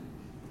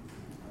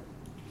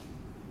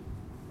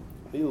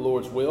Be the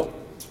Lord's will.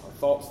 Our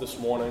thoughts this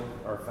morning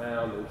are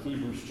found in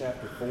Hebrews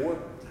chapter 4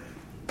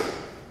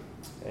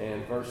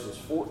 and verses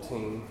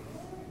 14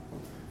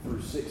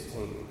 through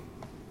 16.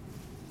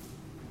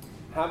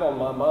 I have on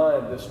my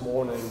mind this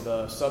morning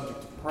the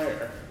subject of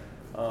prayer,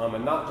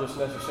 and not just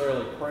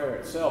necessarily prayer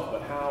itself,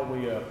 but how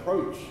we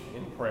approach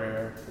in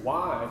prayer,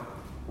 why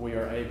we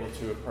are able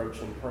to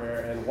approach in prayer,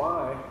 and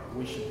why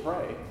we should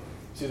pray.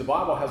 See, the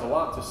Bible has a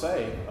lot to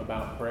say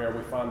about prayer.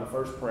 We find the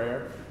first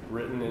prayer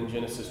written in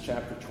Genesis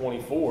chapter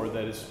 24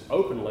 that is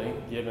openly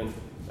given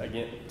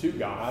again to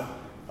God.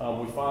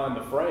 We find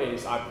the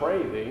phrase, "I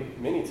pray thee,"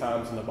 many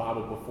times in the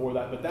Bible before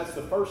that, but that's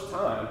the first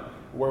time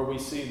where we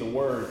see the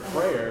word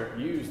prayer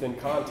used in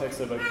context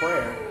of a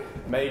prayer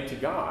made to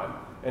God.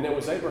 And it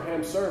was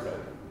Abraham's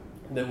servant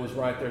that was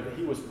right there, that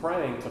he was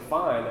praying to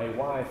find a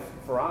wife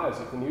for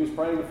Isaac, and he was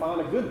praying to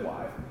find a good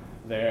wife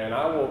there. And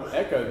I will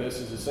echo this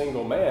as a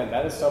single man.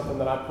 That is something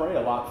that I pray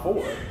a lot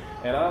for.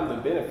 And I'm the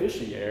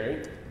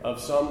beneficiary of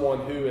someone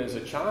who is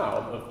a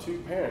child of two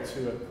parents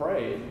who have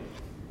prayed.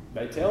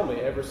 They tell me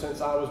ever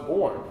since I was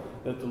born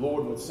that the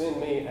Lord would send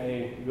me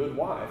a good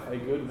wife, a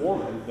good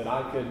woman that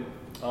I could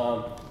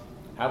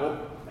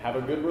have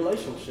a good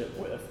relationship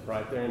with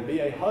right there, and be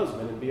a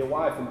husband and be a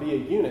wife and be a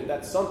unit.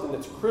 That's something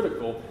that's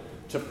critical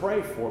to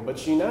pray for.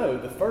 But you know,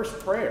 the first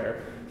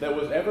prayer that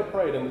was ever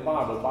prayed in the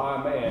Bible by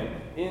a man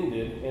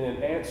ended in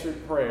an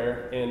answered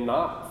prayer in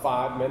not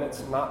 5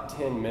 minutes, not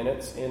 10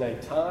 minutes, in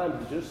a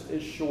time just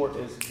as short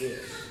as this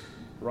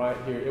right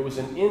here. It was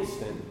an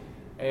instant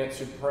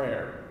answered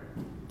prayer.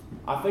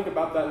 I think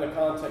about that in the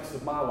context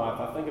of my life.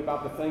 I think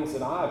about the things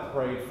that I've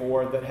prayed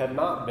for that have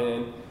not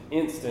been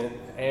instant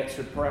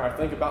answered prayer. I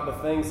think about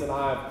the things that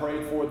I've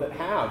prayed for that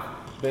have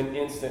been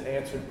instant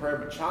answered prayer.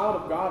 But child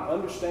of God,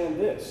 understand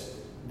this.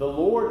 The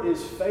Lord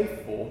is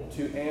faithful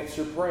to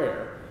answer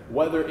prayer.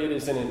 Whether it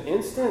is in an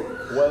instant,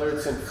 whether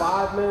it's in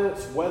 5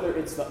 minutes, whether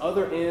it's the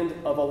other end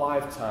of a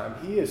lifetime,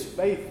 He is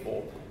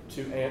faithful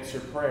to answer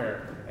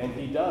prayer. And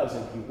He does,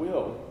 and He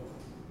will.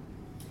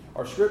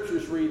 Our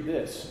scriptures read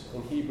this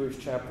in Hebrews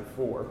chapter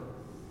 4.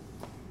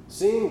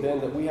 "Seeing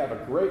then that we have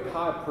a great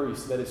high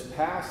priest that is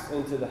passed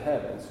into the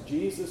heavens,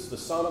 Jesus the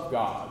Son of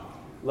God,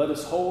 let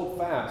us hold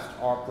fast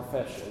our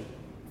profession.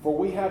 For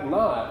we have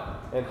not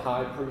an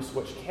high priest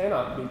which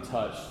cannot be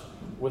touched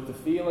with the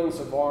feelings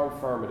of our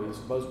infirmities,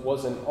 but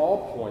was in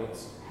all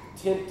points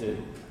tempted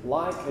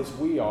like as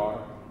we are,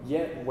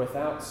 yet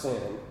without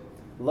sin.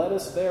 Let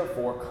us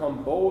therefore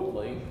come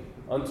boldly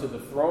unto the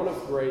throne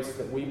of grace,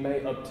 that we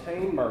may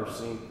obtain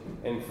mercy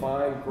and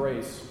find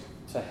grace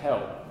to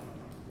help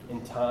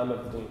in time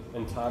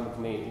of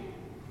need."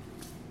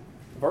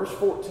 Verse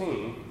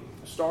 14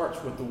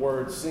 starts with the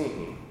word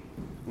 "seeing."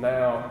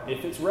 Now,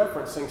 if it's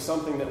referencing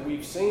something that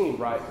we've seen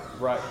right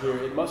here,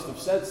 it must have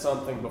said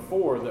something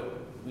before that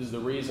is the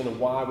reason of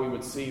why we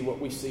would see what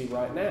we see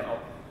right now.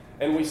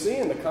 And we see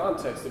in the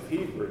context of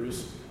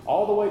Hebrews,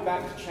 all the way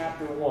back to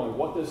chapter 1,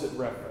 what does it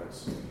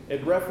reference?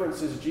 It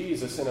references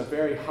Jesus in a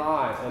very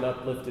high and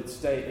uplifted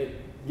state.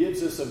 It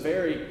gives us a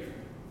very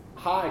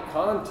high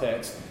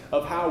context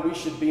of how we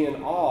should be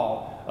in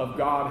awe of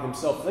God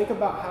Himself. Think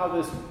about how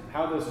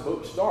this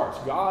book starts.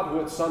 God, who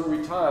at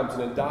sundry times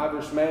and in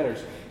divers manners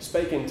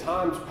spake in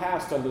times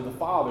past unto the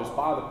fathers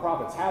by the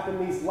prophets, hath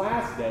in these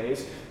last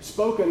days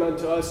spoken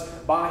unto us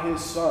by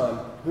His Son,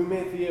 whom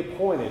hath He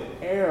appointed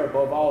heir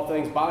above all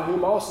things, by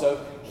whom also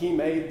He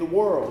made the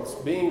worlds,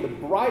 being the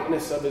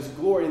brightness of His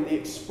glory and the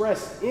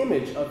express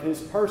image of His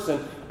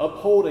person,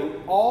 upholding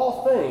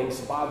all things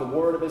by the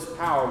word of His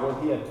power,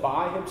 when He had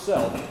by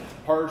Himself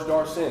purged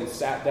our sins,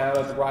 sat down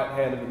at the right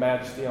hand of the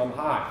Majesty on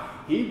high.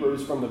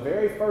 Hebrews, from the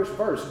very first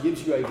verse,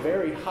 gives you a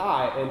very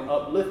high and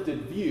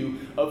uplifted view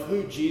of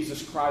who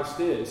Jesus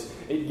Christ is.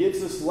 It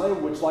gives us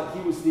language like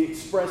He was the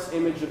express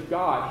image of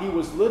God. He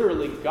was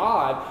literally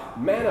God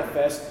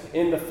manifest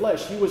in the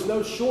flesh. He was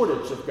no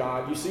shortage of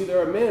God. You see,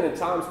 there are men in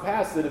times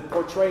past that have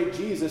portrayed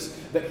Jesus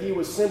that He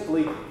was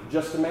simply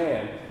just a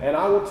man. And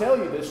I will tell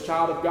you this,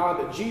 child of God,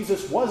 that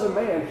Jesus was a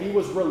man. He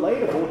was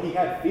relatable. He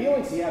had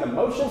feelings. He had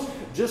emotions,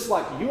 just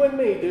like you and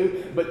me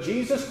do. But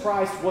Jesus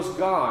Christ was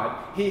God.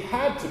 He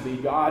had to be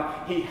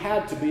God. He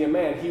had to be a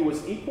man. He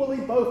was equally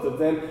both of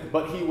them,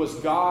 but He was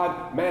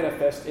God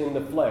manifest in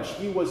the flesh.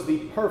 He was the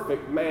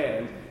perfect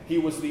man. He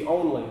was the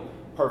only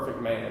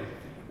perfect man.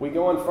 We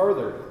go on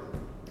further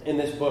in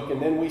this book,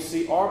 and then we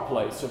see our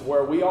place of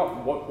where we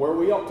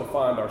ought to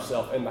find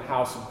ourselves in the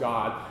house of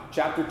God.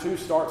 Chapter 2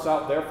 starts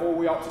out, "Therefore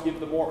we ought to give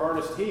the more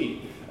earnest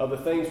heed of the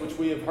things which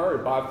we have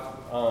heard, by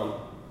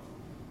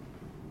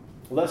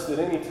lest at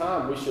any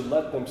time we should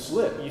let them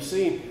slip." You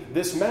see,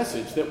 this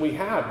message that we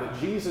have, that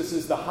Jesus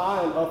is the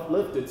high and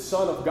uplifted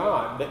Son of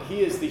God, that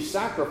He is the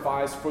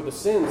sacrifice for the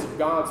sins of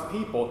God's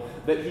people,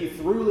 that He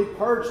thoroughly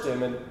purged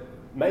them and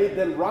made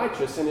them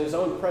righteous in His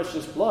own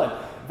precious blood.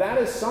 That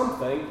is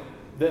something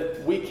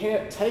that we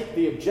can't take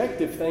the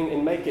objective thing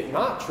and make it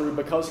not true,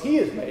 because He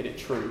has made it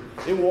true.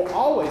 It will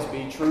always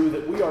be true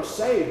that we are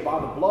saved by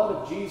the blood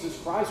of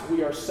Jesus Christ.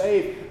 We are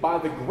saved by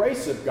the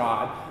grace of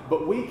God,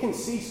 but we can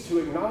cease to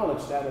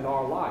acknowledge that in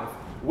our life.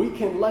 We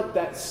can let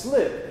that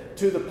slip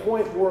to the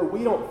point where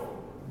we don't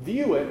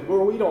view it, where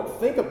we don't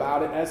think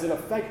about it as an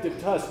effective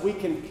to us. We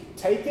can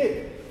take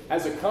it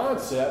as a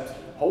concept,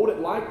 hold it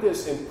like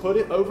this, and put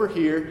it over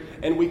here,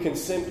 and we can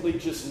simply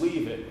just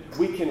leave it.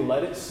 We can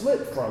let it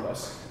slip from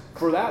us.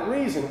 For that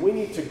reason, we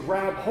need to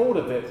grab hold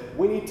of it.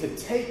 We need to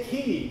take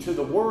heed to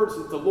the words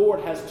that the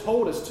Lord has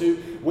told us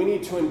to. We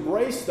need to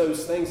embrace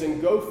those things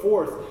and go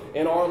forth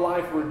in our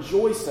life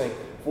rejoicing,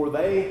 for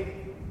they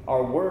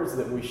are words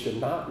that we should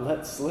not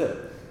let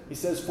slip. He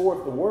says, for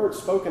if the word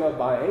spoken of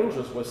by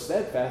angels was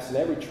steadfast, and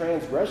every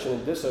transgression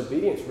and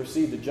disobedience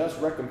received a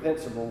just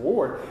recompense of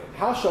reward,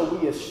 how shall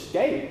we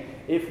escape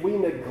if we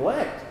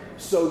neglect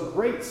so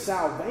great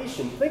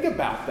salvation? Think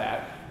about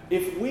that.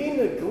 If we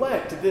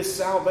neglect this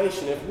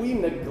salvation, if we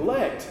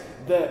neglect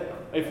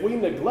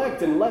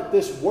and let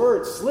this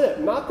word slip,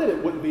 not that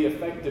it wouldn't be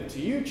effective to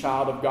you,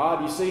 child of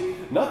God. You see,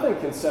 nothing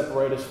can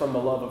separate us from the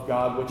love of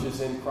God, which is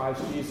in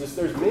Christ Jesus.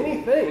 There's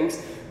many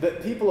things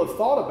that people have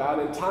thought about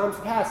in times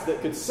past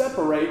that could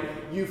separate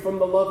you from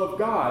the love of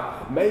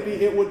God. Maybe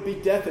it would be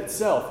death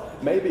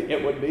itself. Maybe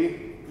it would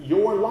be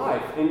your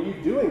life and you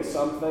doing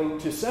something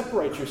to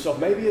separate yourself.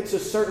 Maybe it's a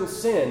certain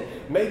sin.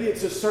 Maybe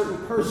it's a certain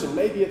person.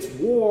 Maybe it's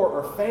war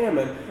or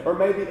famine. Or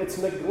maybe it's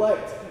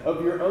neglect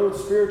of your own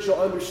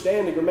spiritual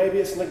understanding. Or maybe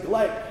it's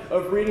neglect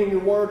of reading the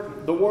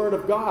Word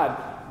of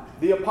God.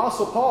 The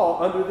Apostle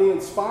Paul, under the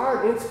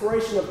inspired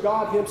inspiration of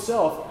God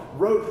himself,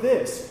 wrote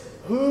this: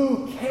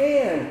 who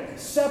can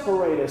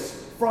separate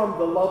us from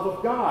the love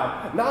of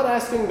God? Not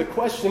asking the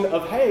question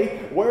of,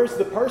 hey, where's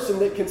the person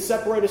that can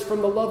separate us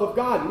from the love of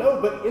God?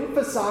 No, but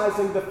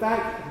emphasizing the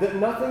fact that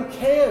nothing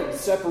can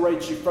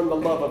separate you from the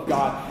love of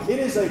God. It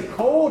is a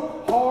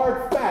cold,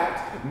 hard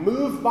fact,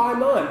 moved by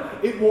none.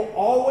 It will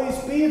always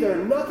be there.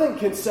 Nothing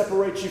can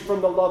separate you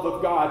from the love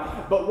of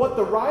God. But what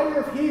the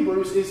writer of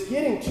Hebrews is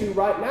getting to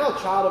right now,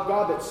 child of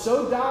God, that's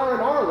so dire in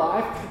our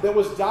life, that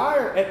was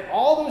dire at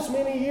all those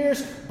many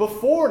years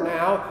before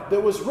now,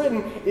 that was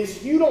written,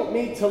 is you don't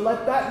need to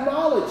let that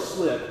knowledge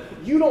slip.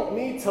 You don't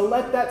need to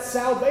let that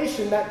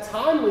salvation, that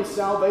timely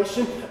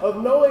salvation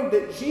of knowing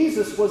that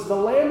Jesus was the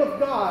Lamb of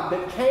God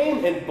that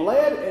came and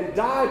bled and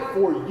died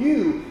for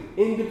you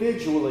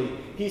individually.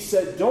 He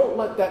said, don't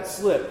let that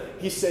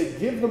slip. He said,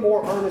 give the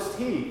more earnest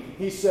heed.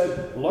 He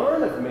said,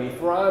 learn of me,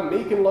 for I am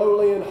meek and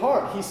lowly in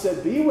heart. He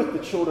said, be with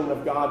the children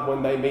of God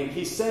when they meet.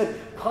 He said,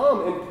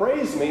 come and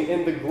praise me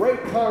in the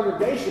great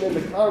congregation, in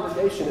the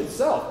congregation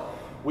itself.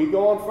 We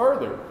go on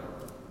further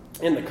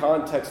in the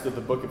context of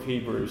the book of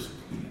Hebrews,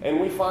 and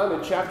we find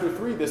in chapter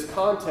 3 this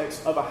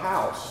context of a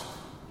house.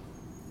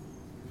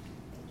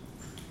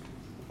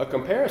 A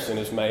comparison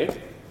is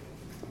made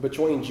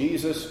between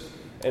Jesus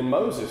and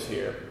Moses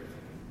here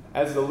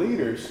as the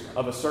leaders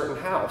of a certain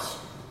house.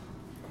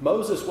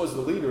 Moses was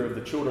the leader of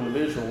the children of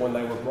Israel when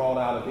they were brought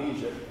out of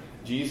Egypt.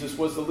 Jesus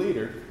was the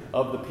leader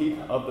of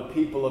the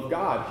people of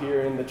God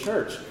here in the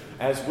church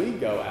as we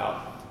go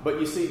out. But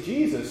you see,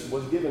 Jesus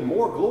was given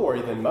more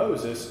glory than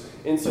Moses,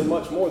 in so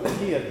much more that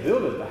he had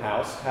builded the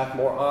house, hath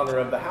more honor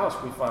of the house.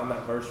 We find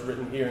that verse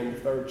written here in the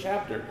 3rd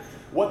chapter.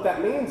 What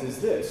that means is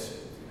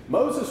this: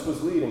 Moses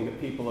was leading the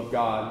people of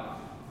God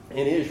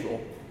in Israel,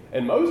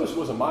 and Moses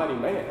was a mighty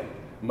man.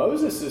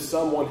 Moses is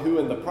someone who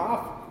in the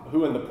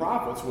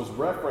prophets was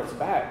referenced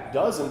back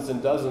dozens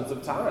and dozens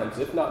of times,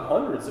 if not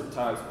hundreds of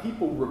times.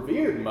 People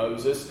revered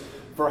Moses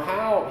for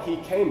how he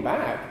came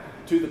back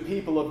to the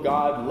people of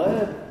God,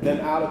 led them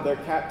out of their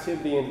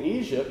captivity in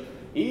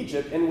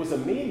Egypt, and was a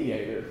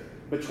mediator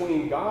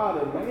between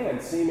God and man,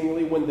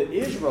 seemingly, when the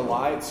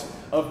Israelites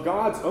of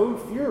God's own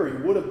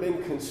fury would have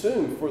been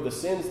consumed for the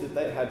sins that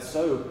they had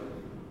so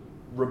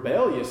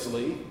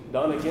rebelliously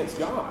done against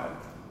God.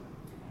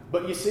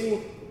 But you see,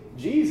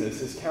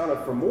 Jesus is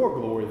counted for more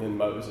glory than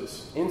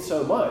Moses,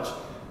 insomuch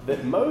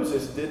that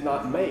Moses did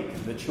not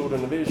make the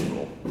children of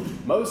Israel.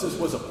 Moses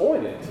was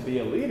appointed to be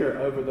a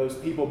leader over those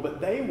people, but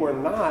they were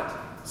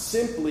not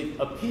simply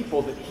a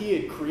people that he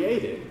had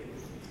created.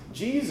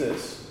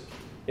 Jesus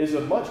is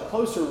a much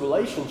closer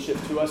relationship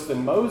to us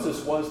than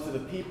Moses was to the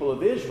people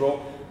of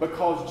Israel,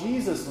 because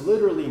Jesus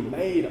literally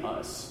made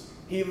us.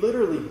 He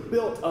literally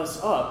built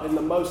us up in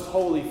the most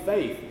holy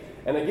faith.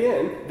 And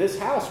again, this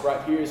house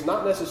right here is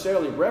not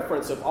necessarily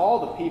reference of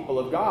all the people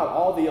of God,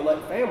 all the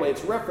elect family.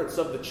 It's reference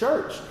of the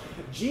church.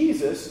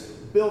 Jesus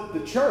built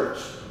the church.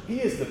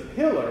 He is the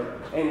pillar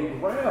and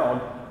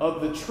ground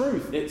of the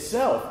truth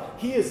itself.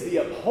 He is the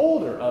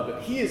upholder of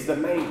it. He is the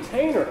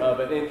maintainer of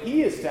it. And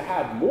he is to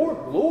have more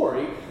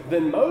glory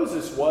than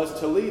Moses was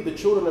to lead the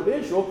children of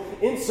Israel,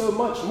 in so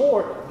much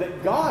more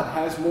that God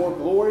has more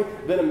glory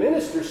than a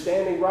minister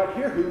standing right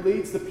here who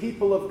leads the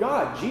people of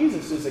God.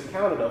 Jesus is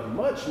accounted of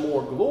much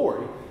more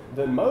glory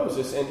than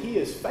Moses, and he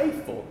is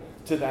faithful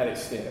to that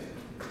extent.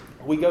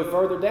 We go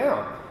further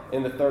down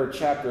in the 3rd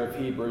chapter of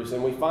Hebrews,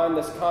 and we find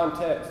this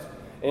context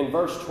in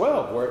verse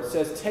 12, where it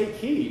says, take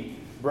heed,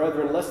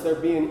 brethren, lest there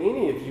be in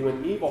any of you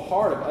an evil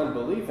heart of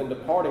unbelief and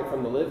departing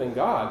from the living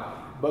God,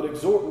 but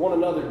exhort one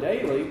another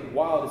daily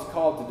while it is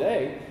called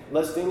today,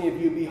 lest any of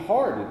you be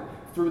hardened.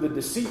 through the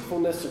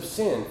deceitfulness of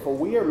sin. For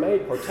we are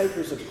made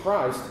partakers of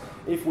Christ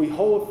if we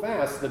hold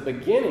fast the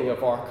beginning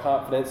of our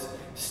confidence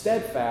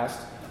steadfast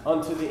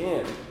unto the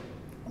end.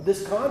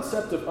 This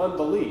concept of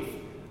unbelief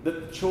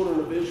that the children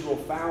of Israel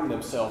found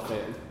themselves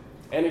in.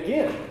 And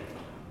again,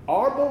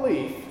 our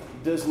belief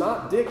does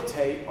not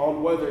dictate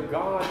on whether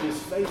God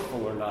is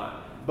faithful or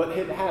not, but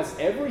it has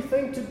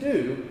everything to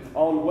do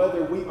on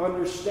whether we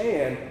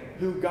understand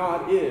who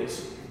God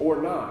is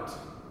or not.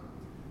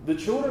 The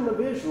children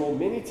of Israel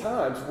many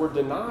times were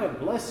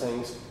denied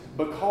blessings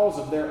because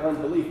of their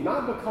unbelief,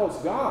 not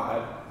because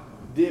God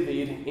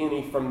divvied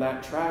any from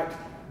that tract,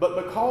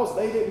 but because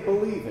they didn't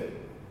believe it.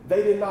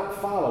 They did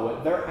not follow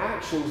it. Their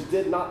actions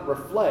did not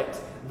reflect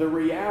the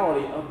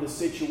reality of the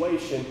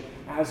situation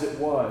as it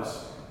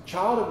was.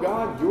 Child of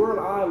God, your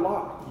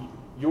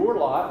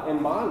lot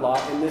and my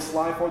lot in this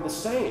life are the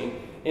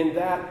same, in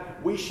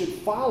that we should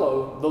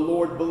follow the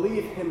Lord,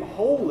 believe Him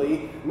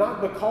wholly,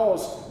 not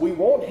because we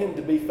want Him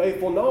to be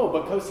faithful, no,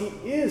 because He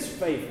is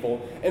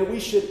faithful, and we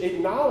should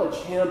acknowledge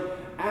Him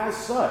as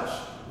such,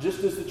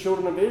 just as the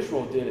children of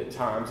Israel did at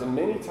times. And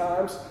many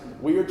times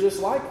we are just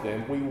like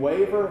them. We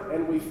waver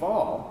and we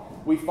fall.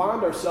 We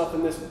find ourselves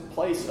in this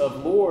place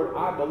of, Lord,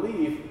 I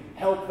believe,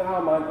 help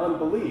thou mine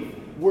unbelief.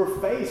 We're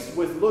faced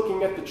with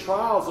looking at the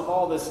trials of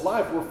all this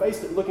life. We're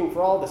faced with looking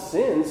for all the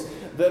sins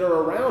that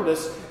are around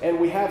us, and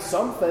we have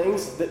some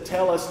things that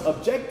tell us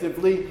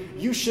objectively,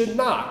 you should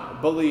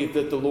not believe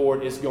that the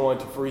Lord is going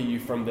to free you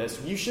from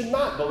this. You should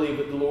not believe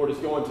that the Lord is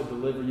going to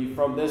deliver you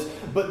from this.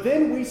 But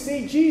then we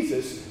see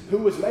Jesus, who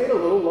was made a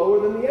little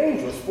lower than the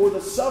angels for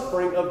the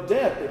suffering of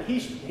death that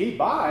he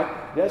by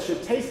that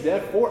should taste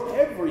death for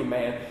every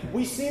man.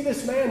 We see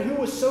this man who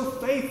was so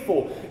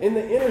faithful in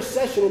the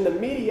intercession, in the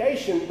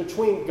mediation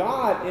between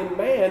God and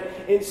man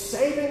in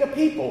saving a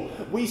people.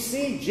 We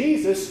see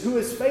Jesus, who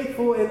is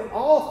faithful in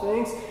all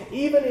things,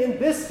 even in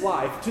this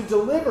life, to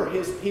deliver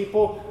His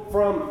people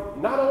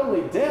from not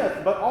only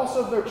death, but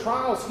also their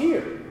trials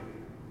here.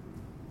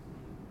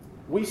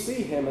 We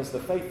see Him as the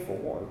faithful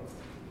one.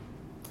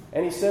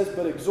 And He says,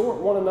 but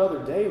exhort one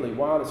another daily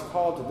while it is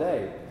called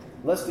today,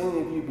 lest any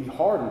of you be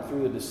hardened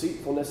through the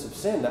deceitfulness of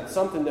sin. That's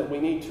something that we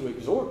need to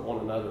exhort one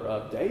another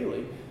of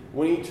daily.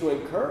 We need to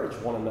encourage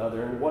one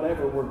another in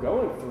whatever we're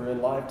going through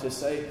in life to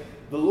say,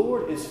 the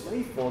Lord is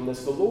faithful in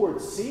this, the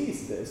Lord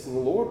sees this, and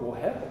the Lord will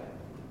help.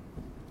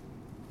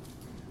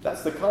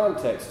 That's the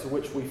context to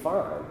which we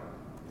find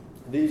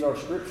these are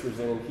scriptures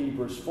in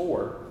Hebrews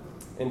 4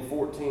 and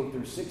 14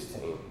 through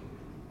 16.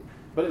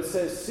 But it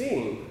says,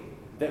 seeing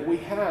that we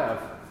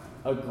have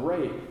a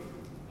great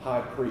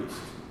high priest.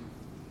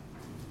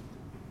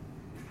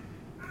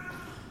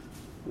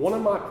 One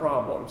of my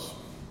problems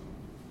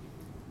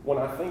when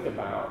I think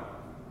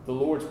about the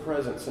Lord's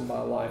presence in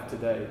my life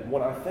today,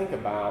 when I think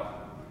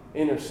about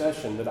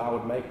intercession that I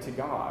would make to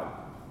God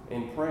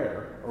in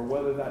prayer, or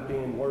whether that be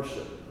in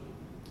worship,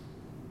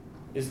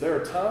 is there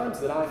are times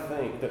that I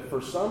think that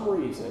for some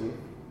reason,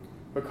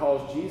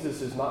 because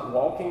Jesus is not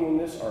walking in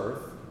this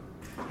earth,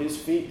 His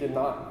feet are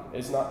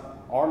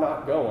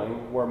not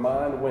going where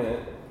mine went,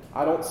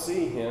 I don't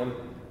see Him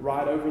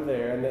right over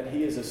there, and that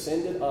He is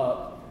ascended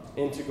up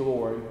into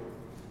glory,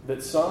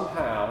 that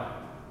somehow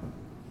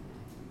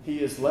He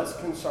is less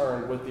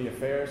concerned with the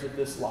affairs of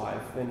this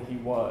life than He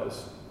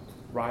was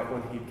right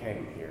when He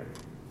came here.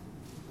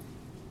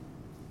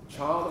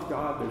 Child of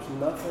God, there's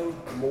nothing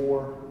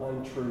more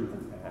untrue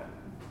than that.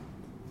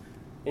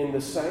 In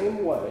the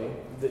same way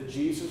that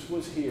Jesus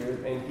was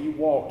here and He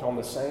walked on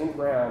the same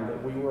ground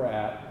that we were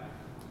at,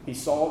 He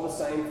saw the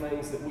same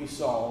things that we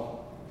saw,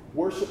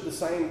 worshiped the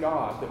same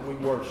God that we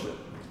worship.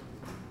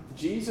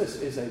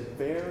 Jesus is a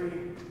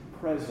very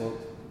present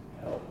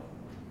help.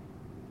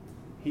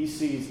 He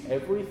sees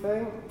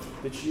everything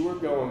that you are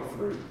going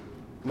through,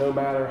 no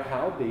matter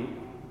how deep.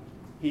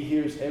 He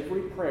hears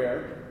every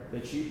prayer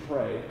that you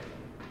pray.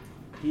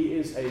 He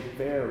is a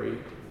very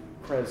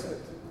present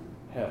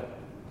help.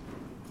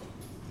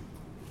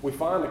 We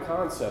find the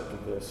concept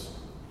of this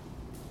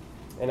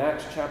in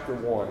Acts chapter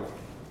 1,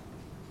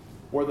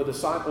 where the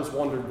disciples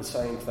wondered the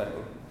same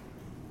thing.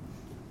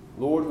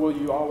 Lord, will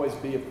you always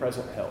be a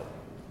present help?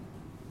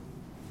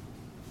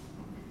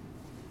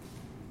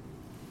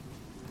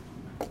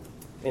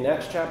 In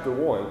Acts chapter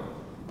 1,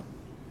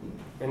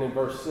 and in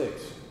verse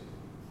 6, it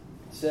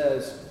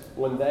says,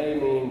 when they,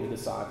 meaning the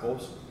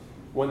disciples,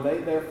 when they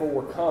therefore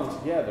were come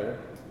together,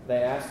 they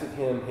asked of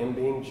him, him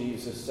being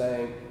Jesus,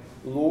 saying,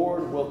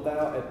 Lord, wilt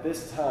thou at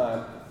this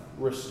time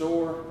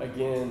restore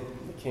again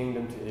the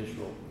kingdom to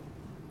Israel?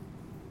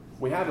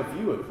 We have a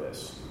view of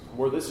this,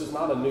 where this is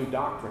not a new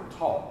doctrine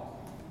taught.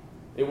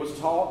 It was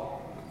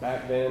taught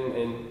back then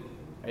in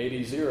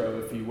AD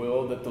 0, if you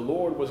will, that the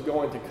Lord was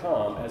going to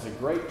come as a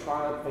great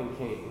triumphing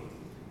king.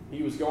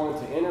 He was going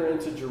to enter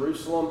into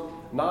Jerusalem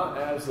not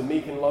as the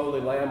meek and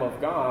lowly Lamb of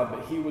God,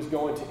 but He was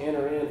going to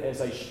enter in as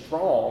a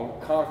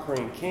strong,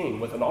 conquering king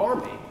with an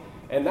army.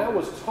 And that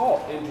was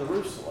taught in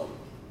Jerusalem.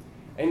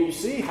 And you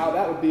see how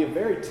that would be a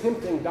very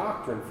tempting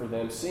doctrine for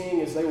them, seeing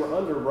as they were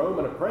under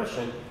Roman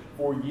oppression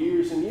for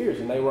years and years,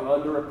 and they were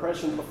under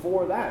oppression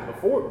before that,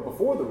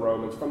 before the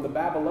Romans, from the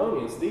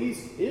Babylonians.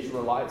 These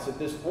Israelites at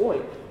this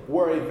point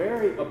were a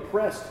very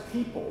oppressed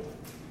people,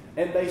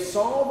 and they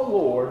saw the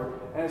Lord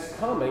as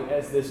coming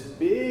as this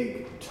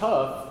big,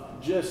 tough,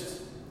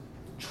 just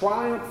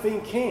triumphing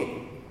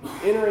king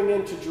entering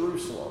into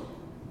Jerusalem.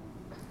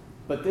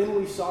 But then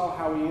we saw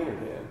how he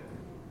entered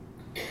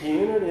in. He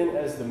entered in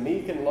as the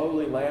meek and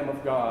lowly Lamb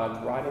of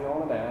God, riding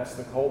on an ass,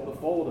 the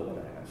foal of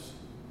an ass.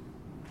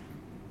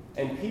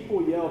 And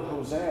people yelled,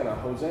 "Hosanna,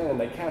 Hosanna," and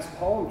they cast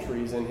palm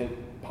trees in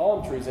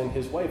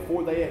his way,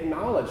 for they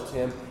acknowledged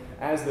him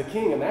as the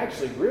king, and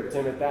actually gripped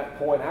him at that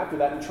point after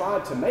that and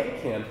tried to make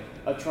him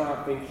a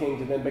triumphing king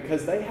to them,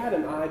 because they had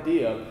an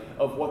idea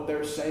of what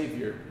their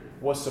Savior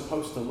was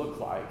supposed to look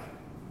like.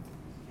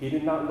 He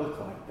did not look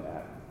like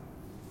that.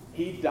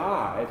 He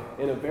died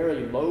in a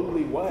very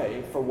lowly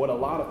way for what a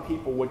lot of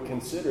people would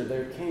consider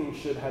their king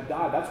should have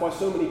died. That's why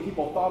so many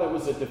people thought it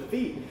was a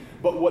defeat.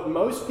 But what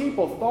most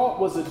people thought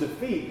was a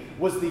defeat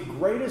was the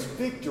greatest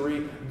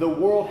victory the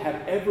world had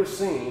ever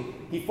seen.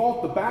 He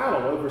fought the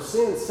battle over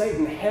sin,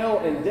 Satan, hell,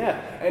 and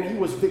death, and he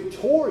was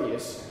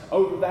victorious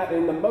over that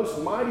in the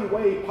most mighty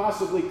way he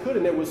possibly could.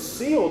 And it was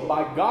sealed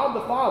by God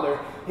the Father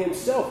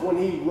himself when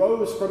he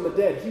rose from the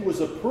dead. He was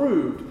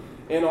approved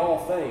in all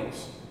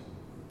things.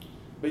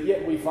 But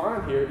yet we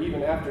find here,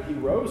 even after he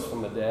rose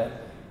from the dead,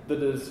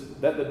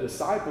 that the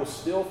disciples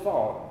still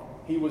thought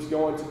he was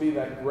going to be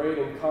that great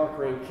and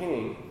conquering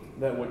king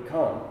that would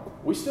come.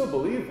 We still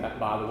believe that,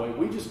 by the way.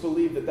 We just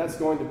believe that that's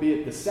going to be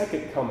at the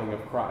second coming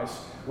of Christ,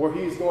 where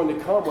he's going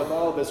to come with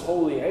all of his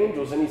holy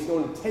angels, and he's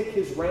going to take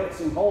his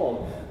ransom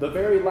home. The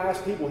very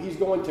last people, he's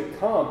going to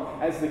come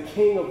as the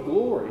King of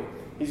glory.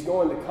 He's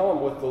going to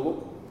come with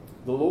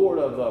the Lord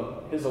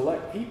of his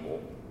elect people.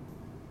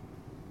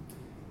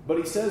 But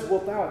he says,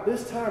 "Wilt thou at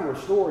this time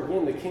restore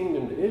again the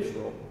kingdom to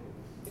Israel?"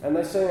 And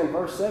they say in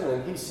verse 7,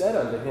 "And he said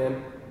unto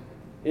him,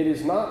 It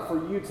is not for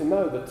you to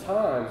know the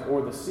times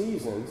or the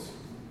seasons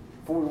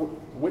for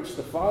which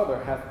the Father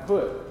hath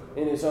put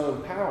in his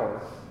own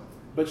power,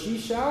 but ye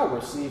shall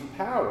receive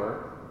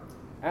power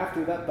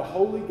after that the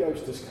Holy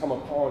Ghost is come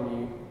upon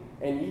you,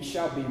 and ye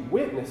shall be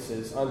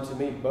witnesses unto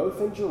me both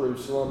in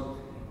Jerusalem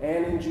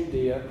and in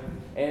Judea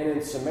and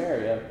in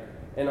Samaria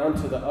and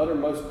unto the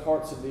uttermost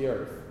parts of the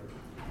earth."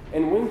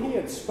 And when he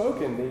had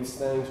spoken these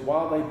things,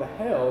 while they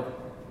beheld,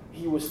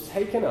 he was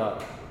taken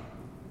up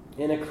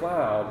in a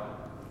cloud,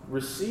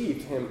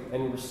 received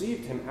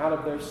him out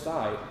of their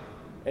sight.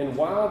 And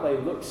while they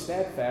looked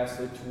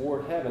steadfastly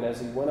toward heaven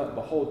as he went up,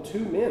 behold,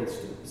 two men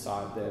stood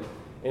beside them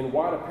in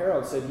white apparel,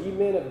 and said, "Ye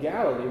men of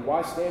Galilee,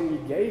 why stand ye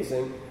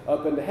gazing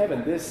up into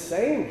heaven? This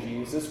same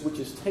Jesus, which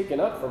is taken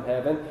up from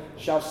heaven,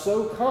 shall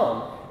so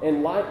come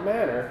in like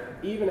manner,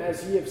 even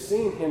as ye have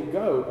seen him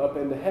go up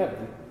into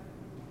heaven."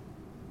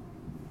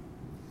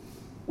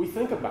 We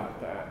think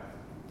about that.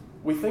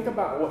 We think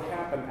about what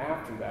happened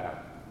after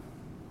that.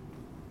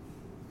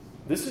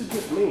 This is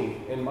just me,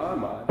 in my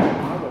mind,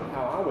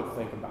 how I would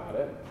think about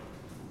it.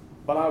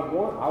 But I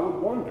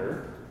would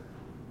wonder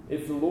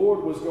if the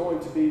Lord was going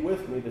to be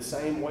with me the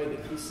same way that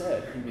he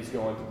said he was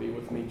going to be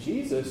with me.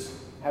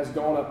 Jesus has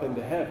gone up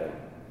into heaven.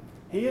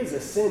 He has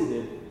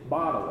ascended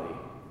bodily.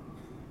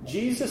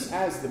 Jesus,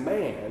 as the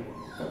man,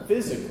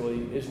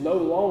 physically, is no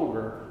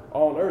longer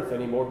on earth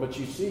anymore, but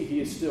you see, he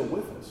is still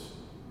with us.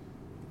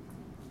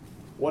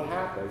 What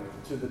happened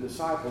to the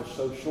disciples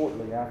so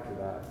shortly after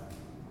that?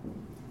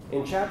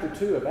 In chapter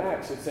 2 of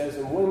Acts, it says,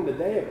 "And when the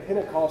day of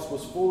Pentecost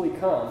was fully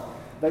come,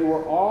 they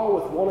were all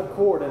with one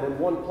accord and in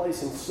one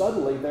place, and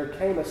suddenly there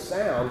came a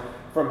sound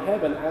from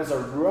heaven as a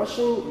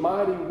rushing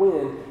mighty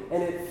wind,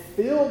 and it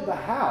filled the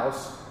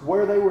house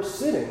where they were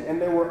sitting. And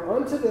there were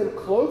unto them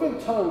cloven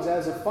tongues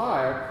as of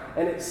fire,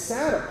 and it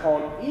sat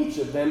upon each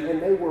of them,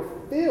 and they were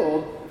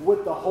filled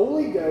with the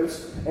Holy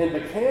Ghost, and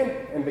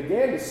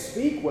began to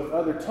speak with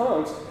other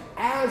tongues,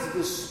 as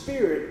the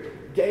Spirit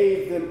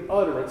gave them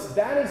utterance."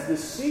 That is the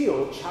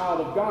seal, child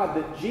of God,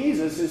 that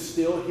Jesus is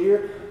still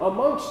here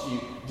amongst you.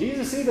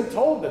 Jesus even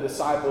told the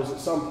disciples at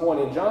some point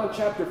in John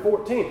chapter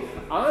 14,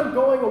 "I'm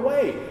going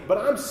away, but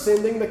I'm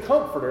sending the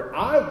Comforter.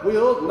 I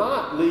will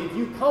not leave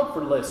you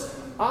comfortless.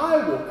 I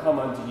will come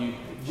unto you."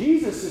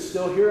 Jesus is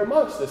still here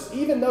amongst us,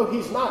 even though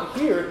he's not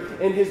here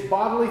in his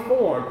bodily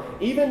form,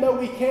 even though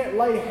we can't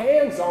lay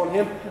hands on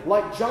him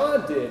like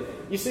John did.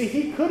 You see,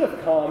 he could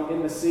have come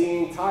in the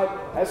seeing type,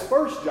 as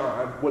 1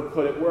 John would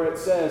put it, where it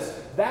says,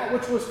 "That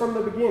which was from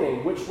the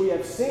beginning, which we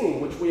have seen,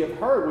 which we have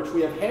heard, which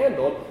we have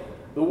handled,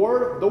 the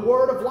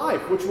word of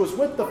life, which was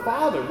with the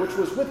Father, which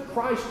was with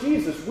Christ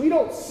Jesus." We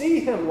don't see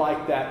him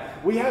like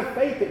that. We have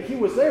faith that he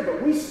was there,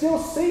 but we still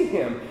see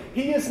him.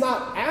 He is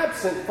not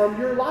absent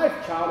from your life,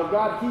 child of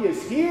God. He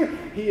is here.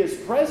 He is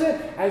present,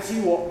 as he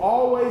will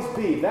always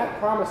be. That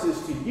promise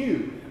is to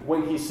you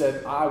when he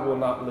said, "I will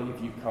not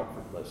leave you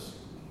comfortless.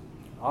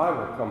 I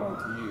will come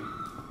unto you."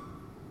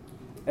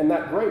 And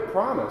that great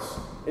promise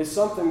is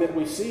something that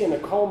we see in a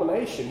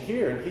culmination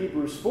here in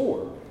Hebrews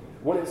 4,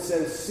 when it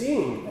says,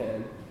 "Seeing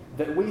then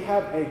that we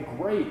have a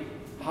great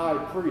high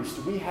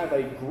priest, we have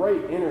a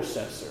great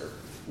intercessor,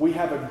 we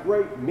have a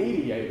great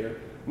mediator,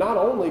 not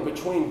only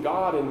between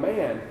God and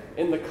man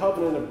in the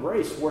covenant of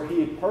grace where he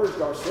had purged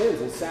our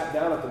sins and sat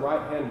down at the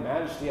right hand of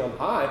majesty on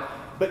high,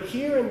 but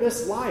here in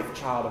this life,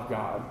 child of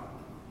God,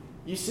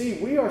 you see,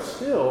 we are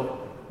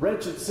still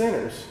wretched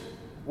sinners.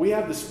 We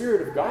have the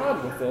Spirit of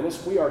God within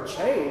us. We are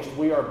changed.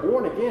 We are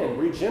born again,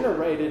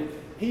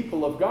 regenerated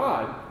people of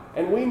God.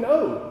 And we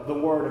know the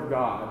Word of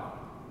God.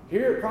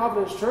 Here at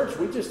Providence Church,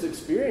 we just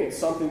experienced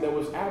something that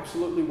was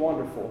absolutely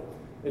wonderful.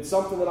 It's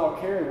something that I'll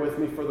carry with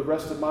me for the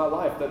rest of my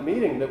life. That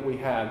meeting that we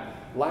had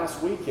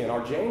last weekend,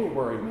 our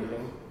January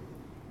meeting,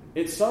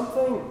 it's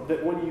something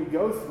that when you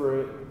go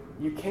through it,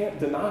 you can't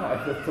deny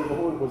that the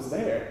Lord was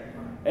there.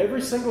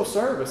 Every single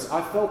service,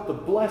 I felt the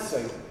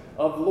blessing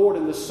of the Lord.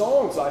 In the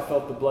songs, I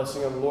felt the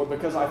blessing of the Lord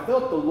because I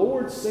felt the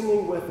Lord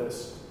singing with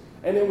us.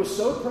 And it was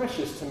so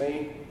precious to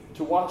me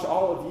to watch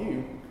all of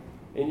you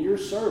in your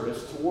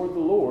service toward the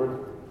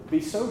Lord be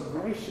so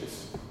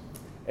gracious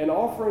and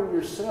offering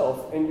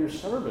yourself and your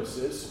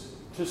services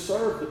to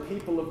serve the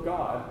people of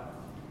God.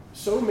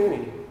 So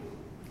many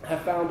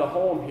have found a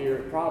home here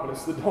at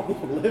Providence that don't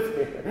even live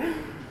here,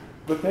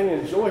 but they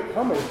enjoy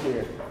coming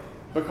here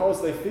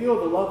because they feel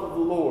the love of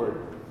the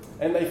Lord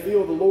and they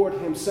feel the Lord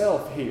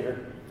himself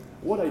here.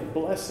 What a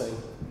blessing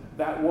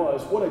that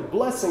was. What a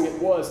blessing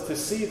it was to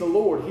see the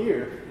Lord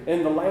here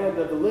in the land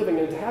of the living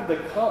and to have the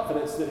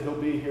confidence that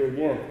he'll be here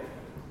again.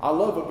 I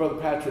love what Brother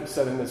Patrick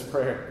said in this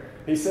prayer.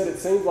 He said it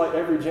seems like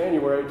every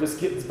January it just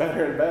gets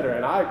better and better.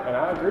 And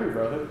I agree,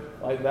 brother.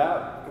 Like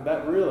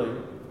that really,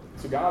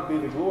 to God be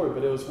the glory.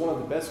 But it was one of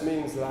the best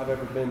meetings that I've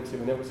ever been to.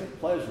 And it was a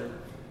pleasure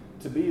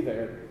to be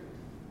there.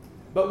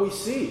 But we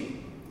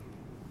see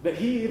that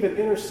he even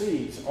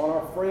intercedes on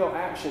our frail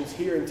actions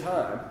here in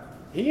time.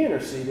 He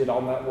interceded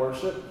on that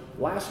worship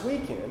last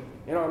weekend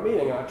in our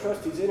meeting. And I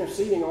trust he's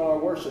interceding on our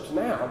worships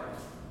now.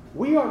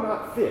 We are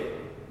not fit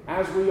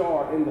as we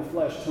are in the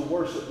flesh to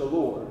worship the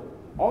Lord.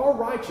 Our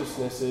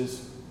righteousness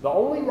is the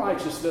only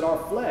righteous that our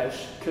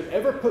flesh could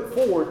ever put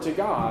forward to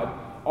God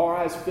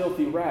are as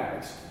filthy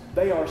rags.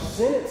 They are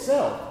sin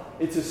itself.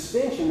 It's a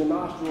stench in the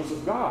nostrils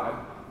of God.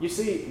 You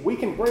see, we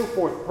can bring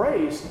forth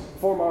praise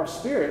from our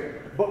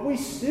spirit, but we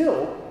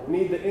still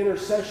need the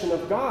intercession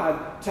of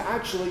God to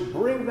actually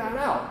bring that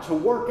out, to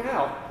work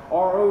out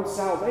our own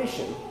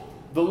salvation.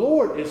 The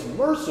Lord is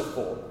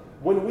merciful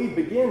when we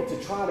begin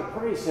to try to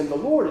praise him. The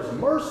Lord is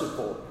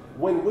merciful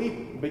when we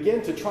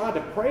begin to try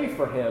to pray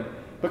for him,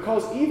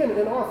 because even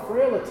in our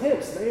frail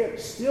attempts, they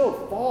still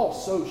fall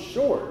so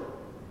short.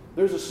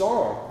 There's a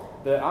song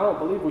that I don't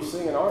believe we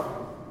sing in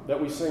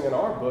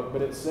our book,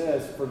 but it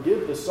says,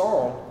 "Forgive the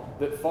song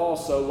that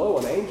falls so low,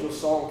 an angel's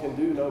song can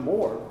do no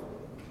more."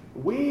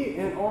 We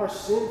in our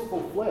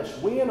sinful flesh,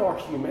 we in our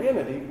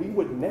humanity, we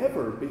would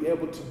never be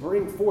able to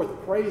bring forth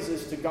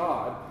praises to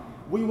God.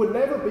 We would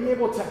never be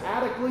able to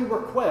adequately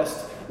request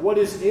what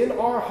is in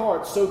our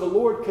hearts so the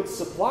Lord could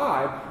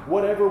supply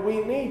whatever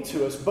we need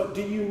to us. But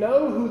do you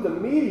know who the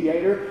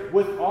mediator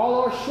with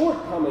all our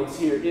shortcomings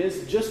here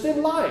is just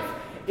in life?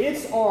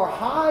 It's our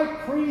high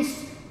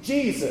priest,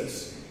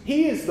 Jesus.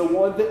 He is the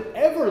one that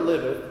ever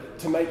liveth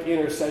to make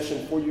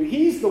intercession for you.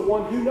 He's the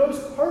one who knows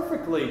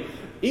perfectly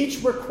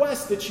each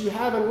request that you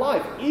have in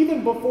life,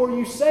 even before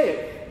you say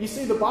it. You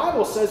see, the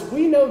Bible says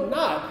we know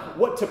not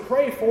what to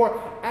pray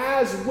for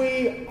as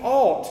we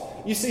ought.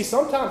 You see,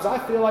 sometimes I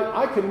feel like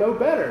I could know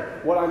better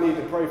what I need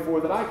to pray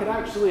for, that I could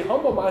actually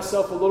humble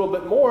myself a little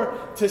bit more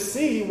to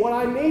see what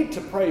I need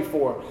to pray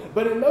for.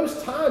 But in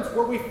those times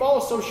where we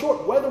fall so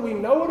short, whether we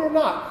know it or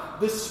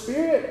not, the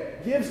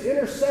Spirit gives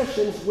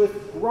intercessions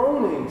with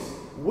groanings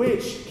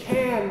which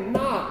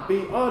cannot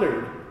be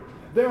uttered.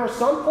 There are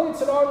some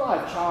points in our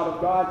life, child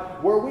of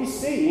God, where we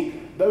see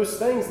those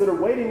things that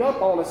are waiting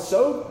up on us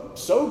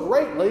so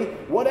greatly,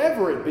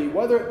 whatever it be,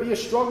 whether it be a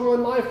struggle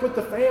in life with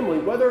the family,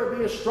 whether it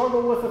be a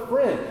struggle with a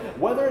friend,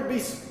 whether it be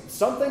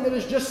something that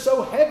is just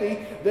so heavy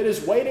that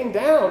is weighting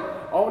down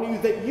on you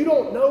that you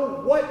don't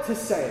know what to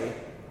say.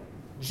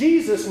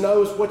 Jesus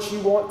knows what you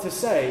want to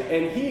say,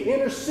 and he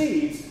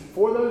intercedes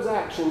for those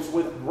actions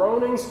with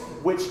groanings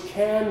which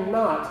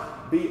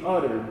cannot be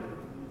uttered.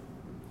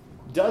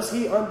 Does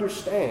he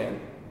understand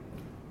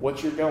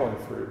what you're going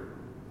through?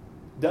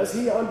 Does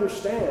he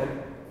understand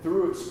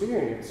through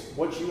experience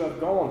what you have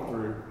gone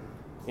through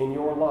in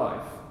your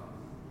life?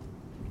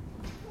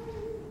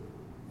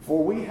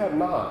 For we have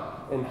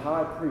not an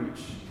high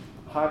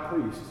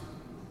priest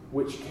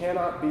which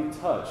cannot be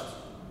touched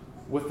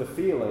with the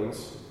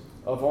feelings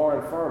of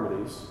our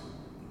infirmities,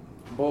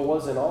 but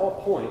was in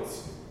all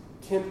points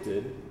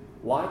tempted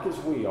like as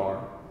we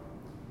are,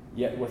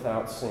 yet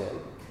without sin.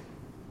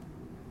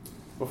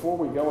 Before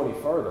we go any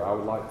further, I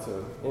would like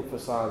to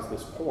emphasize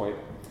this point.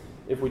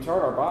 If we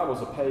turn our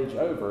Bibles a page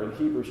over in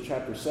Hebrews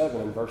chapter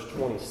 7 and verse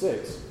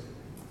 26,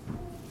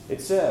 it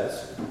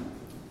says,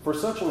 "For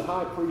such an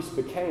high priest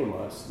became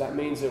us," that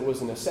means it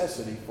was a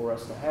necessity for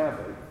us to have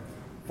him.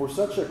 "For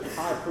such a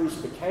high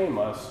priest became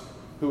us,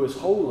 who is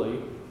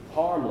holy,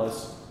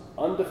 harmless,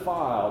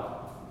 undefiled,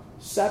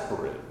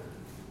 separate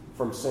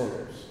from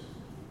sinners."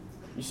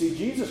 You see,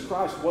 Jesus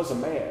Christ was a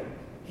man.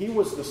 He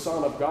was the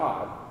Son of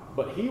God.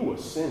 but he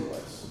was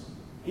sinless.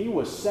 He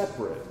was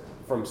separate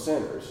from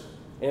sinners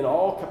in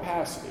all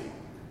capacity.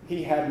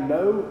 He had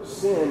no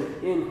sin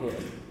in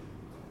him.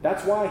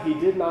 That's why he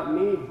did not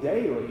need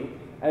daily,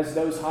 as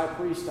those high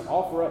priests, to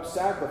offer up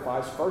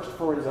sacrifice first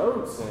for his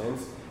own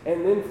sins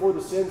and then for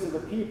the sins of the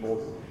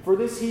people. For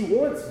this he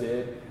once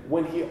did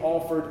when he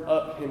offered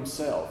up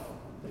himself.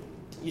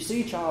 You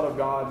see, child of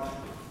God,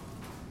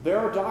 there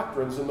are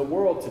doctrines in the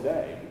world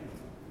today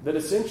that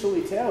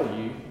essentially tell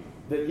you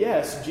that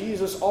yes,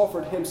 Jesus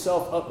offered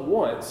himself up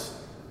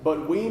once,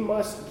 but we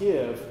must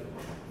give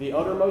the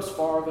uttermost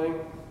farthing.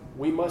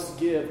 We must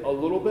give a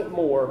little bit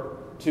more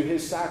to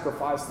his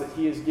sacrifice that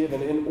he has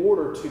given in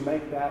order to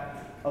make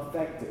that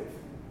effective.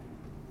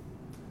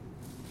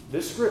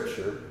 This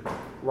scripture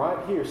right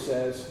here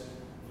says,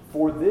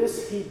 "For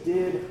this he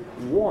did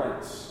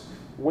once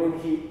when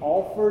he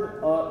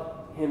offered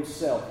up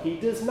himself." He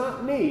does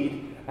not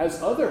need,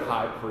 as other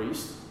high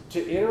priests,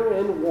 to enter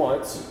in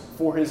once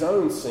for his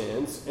own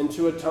sins and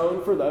to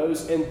atone for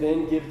those and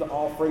then give the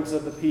offerings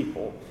of the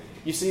people.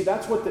 You see,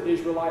 that's what the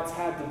Israelites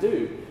had to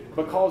do,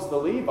 because the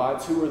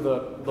Levites, who were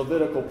the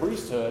Levitical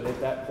priesthood at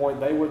that point,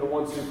 they were the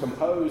ones who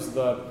composed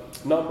the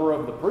number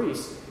of the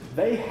priests.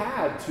 They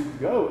had to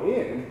go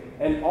in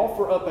and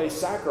offer up a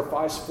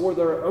sacrifice for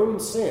their own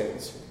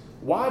sins.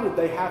 Why did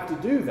they have to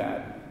do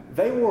that?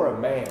 They were a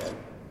man,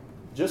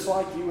 just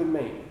like you and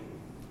me.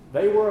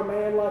 They were a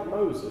man like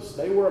Moses.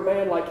 They were a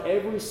man like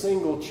every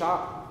single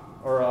child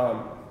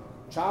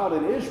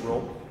in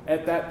Israel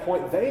at that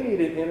point. They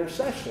needed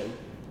intercession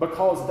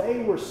because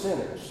they were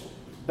sinners.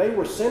 They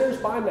were sinners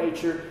by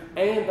nature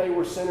and they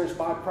were sinners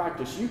by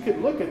practice. You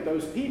could look at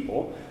those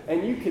people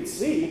and you could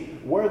see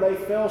where they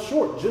fell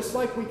short, just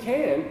like we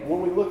can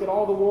when we look at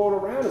all the world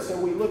around us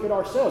and we look at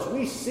ourselves.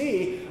 We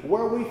see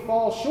where we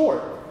fall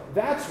short.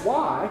 That's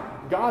why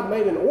God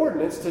made an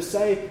ordinance to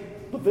say,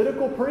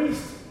 Levitical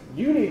priests,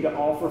 you need to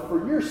offer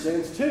for your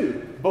sins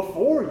too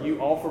before you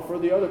offer for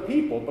the other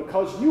people,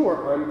 because you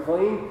are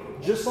unclean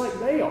just like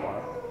they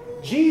are.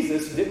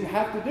 Jesus didn't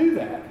have to do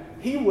that.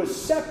 He was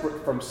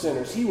separate from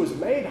sinners. He was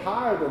made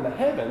higher than the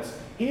heavens.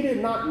 He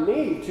did not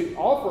need to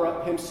offer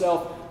up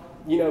himself,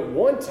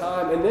 one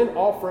time and then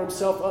offer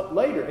himself up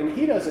later. And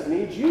he doesn't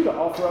need you to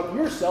offer up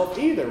yourself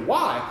either.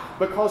 Why?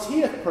 Because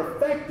he hath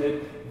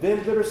perfected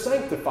them that are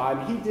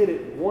sanctified. He did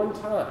it one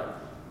time.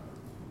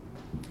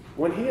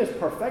 When he has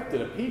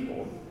perfected a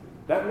people,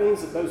 that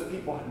means that those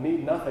people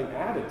need nothing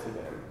added to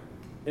them.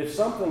 If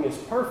something is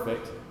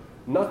perfect,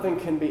 nothing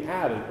can be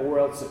added, or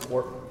else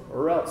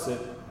it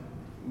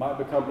might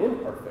become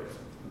imperfect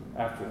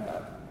after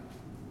that.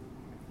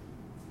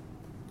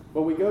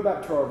 But we go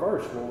back to our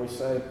verse where we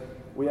say,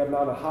 we have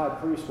not a high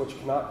priest which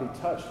cannot be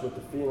touched with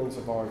the feelings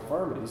of our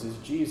infirmities. Is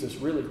Jesus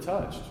really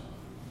touched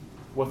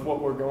with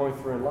what we're going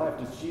through in life?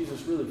 Does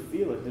Jesus really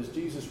feel it? Does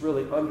Jesus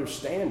really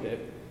understand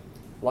it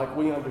like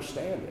we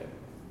understand it?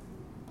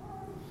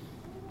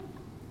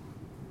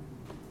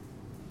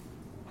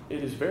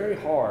 It is very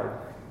hard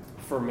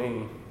for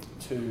me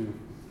to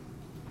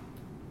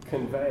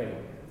convey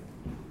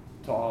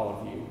to all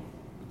of you.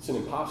 It's an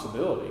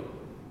impossibility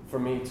for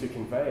me to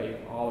convey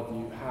all of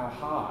you how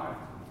high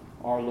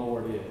our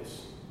Lord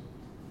is.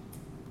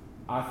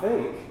 I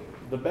think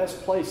the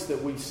best place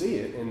that we see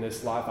it in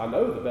this life, I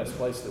know the best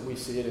place that we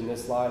see it in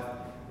this life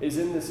is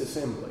in this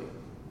assembly,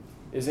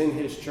 is in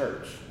his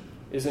church,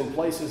 is in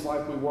places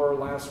like we were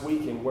last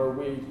weekend where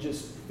we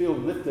just feel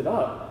lifted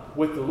up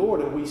with the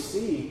Lord and we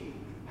see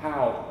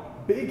how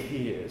big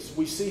he is.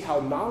 We see how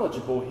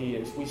knowledgeable he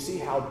is. We see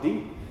how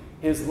deep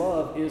his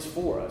love is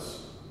for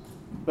us.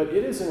 But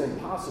it is an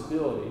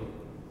impossibility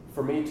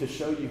for me to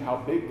show you how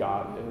big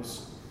God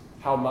is,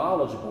 how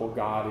knowledgeable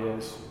God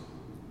is.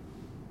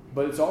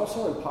 But it's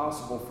also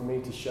impossible for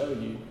me to show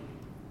you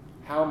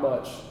how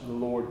much the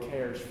Lord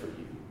cares for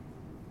you.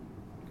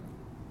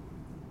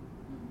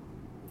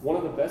 One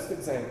of the best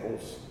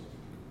examples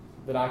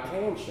that I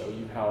can show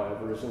you,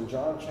 however, is in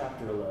John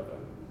chapter 11.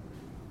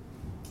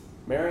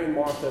 Mary and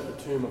Martha at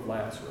the tomb of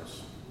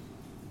Lazarus.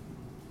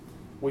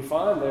 We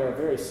find there a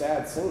very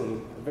sad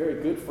scene. A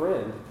very good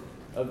friend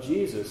of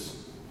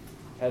Jesus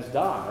has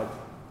died.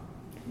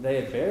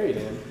 They had buried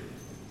him,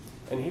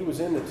 and he was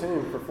in the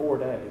tomb for 4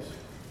 days.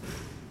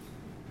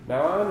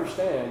 Now, I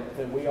understand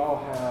that we all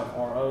have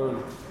our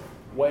own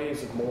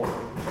ways of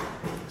mourning.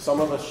 Some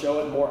of us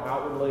show it more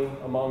outwardly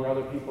among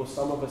other people.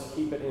 Some of us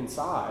keep it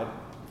inside.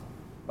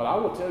 But I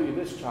will tell you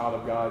this, child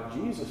of God,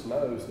 Jesus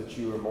knows that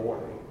you are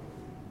mourning,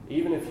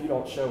 even if you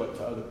don't show it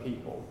to other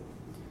people.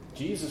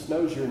 Jesus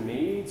knows your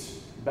needs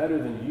better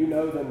than you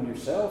know them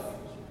yourself,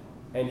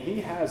 and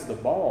he has the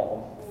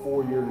balm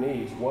for your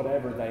needs,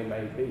 whatever they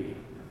may be.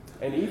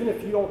 And even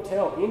if you don't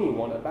tell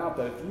anyone about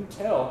that, if you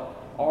tell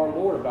our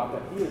Lord about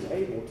that, he is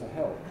able to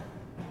help.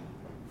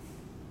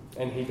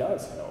 And he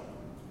does help.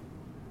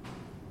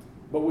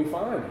 But we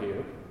find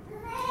here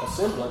a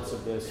semblance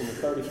of this in the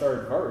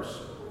 33rd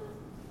verse.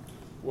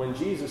 When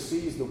Jesus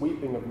sees the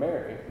weeping of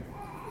Mary,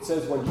 it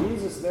says, "When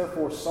Jesus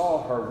therefore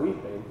saw her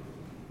weeping,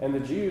 and the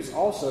Jews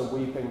also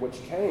weeping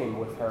which came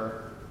with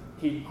her,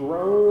 he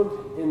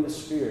groaned in the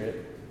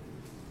spirit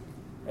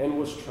and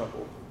was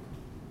troubled.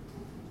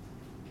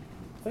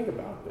 Think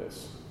about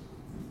this.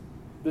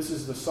 This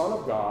is the Son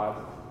of God,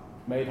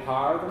 made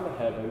higher than the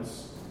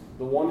heavens,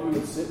 the one who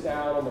would sit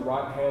down on the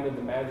right hand of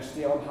the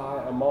Majesty on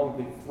high among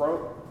the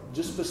throne,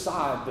 just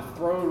beside the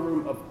throne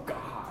room of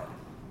God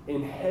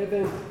in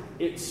heaven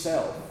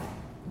itself.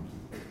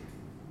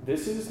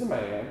 This is the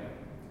man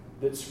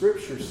that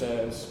Scripture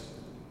says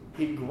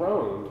he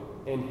groaned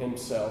in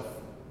himself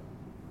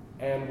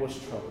and was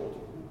troubled.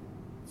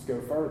 Let's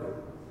go further.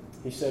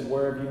 He said,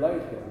 "Where have you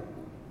laid him?"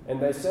 And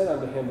they said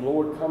unto him,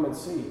 "Lord, come and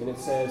see." And it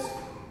says,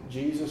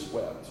 Jesus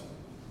wept.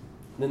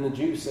 Then the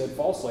Jews said,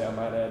 falsely I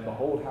might add,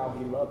 "Behold how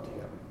he loved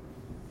him."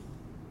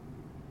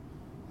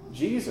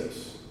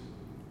 Jesus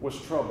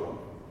was troubled.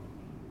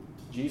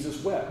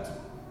 Jesus wept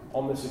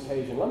on this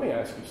occasion. Let me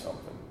ask you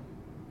something.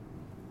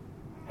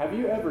 Have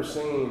you ever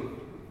seen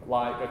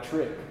like a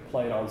trick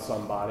played on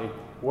somebody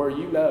where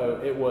you know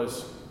it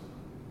was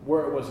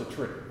a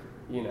trick,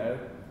 you know?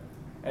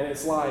 And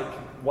it's like,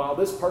 while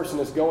this person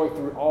is going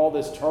through all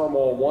this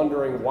turmoil,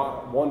 wondering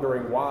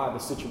why the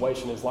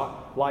situation is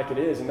like it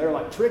is, and they're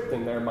like tricked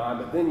in their mind,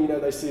 but then, you know,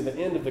 they see the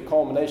end of the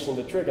culmination of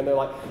the trick, and they're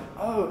like,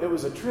 oh, it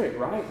was a trick,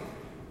 right?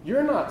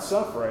 You're not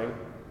suffering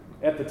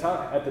at the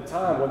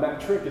time when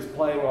that trick is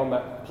played on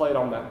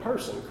that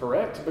person,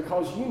 correct?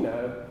 Because you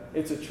know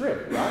it's a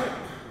trick, right?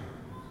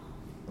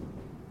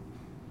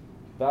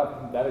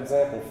 That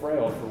example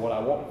failed for what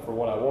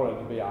I wanted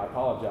to be. I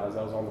apologize.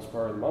 I was on the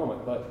spur of the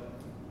moment, but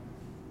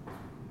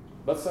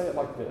let's say it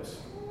like this.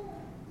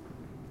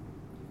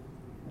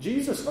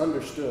 Jesus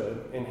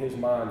understood in his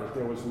mind that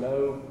there was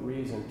no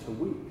reason to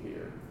weep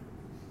here.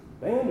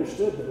 They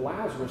understood that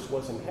Lazarus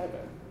was in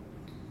heaven.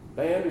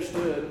 They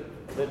understood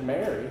that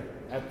Mary,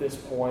 at this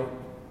point,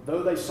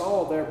 though they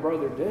saw their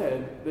brother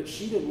dead, that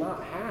she did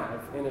not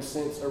have, in a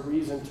sense, a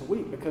reason to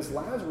weep because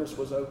Lazarus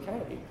was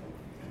okay.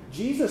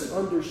 Jesus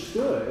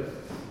understood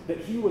that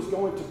he was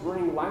going to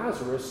bring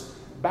Lazarus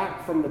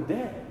back from the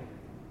dead.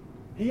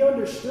 He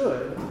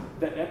understood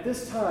that at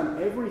this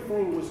time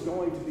everything was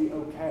going to be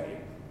okay.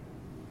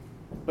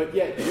 But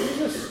yet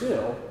Jesus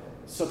still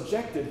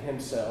subjected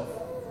himself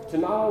to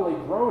not only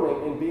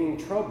groaning and being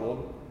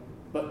troubled,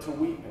 but to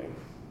weeping.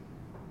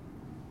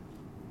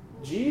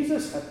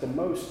 Jesus, at the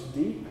most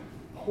deep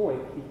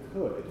point he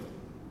could,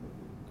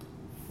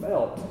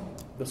 felt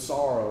the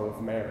sorrow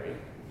of Mary.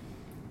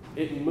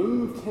 It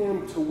moved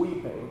him to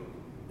weeping.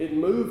 It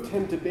moved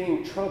him to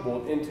being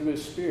troubled into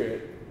his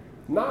spirit.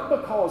 Not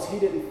because he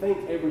didn't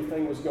think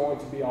everything was going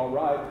to be all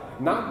right.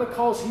 Not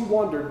because he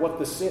wondered what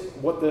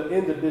the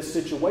end of this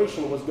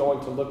situation was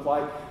going to look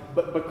like.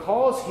 But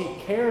because he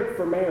cared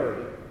for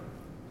Mary.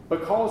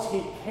 Because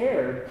he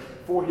cared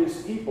for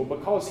his people.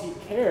 Because he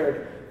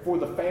cared for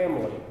the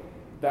family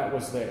that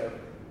was there.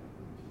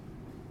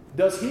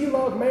 Does he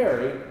love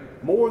Mary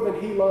more than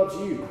he loves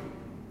you?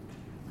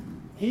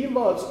 He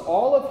loves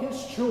all of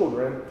his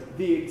children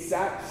the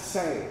exact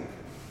same.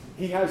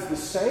 He has the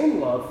same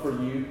love for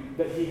you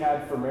that he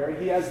had for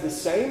Mary. He has the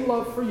same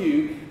love for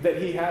you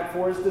that he had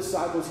for his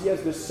disciples. He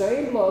has the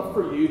same love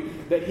for you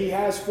that he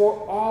has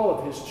for all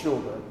of his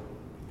children.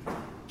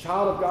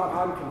 Child of God,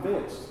 I'm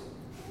convinced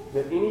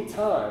that any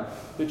time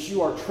that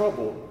you are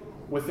troubled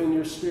within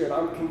your spirit,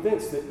 I'm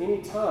convinced that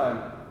any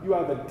time you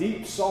have a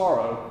deep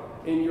sorrow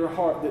in your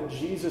heart, that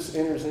Jesus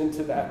enters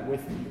into that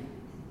with you.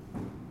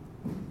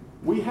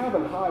 We have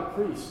a high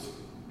priest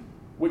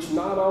which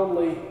not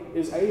only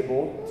is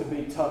able to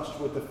be touched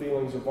with the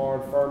feelings of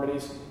our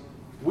infirmities,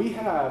 we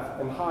have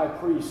a high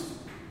priest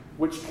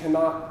which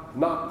cannot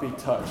not be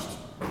touched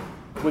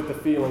with the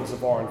feelings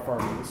of our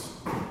infirmities.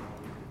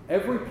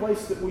 Every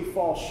place that we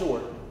fall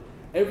short,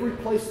 every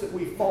place that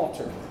we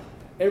falter,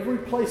 every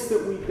place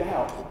that we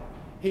doubt,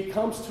 he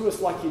comes to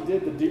us like he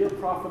did the dear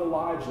prophet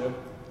Elijah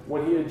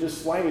when he had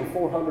just slain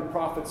 400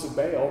 prophets of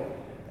Baal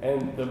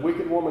and the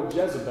wicked woman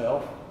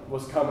Jezebel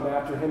was coming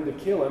after him to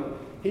kill him.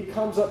 He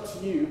comes up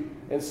to you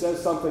and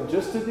says something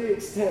just to the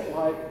extent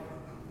like,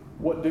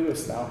 "What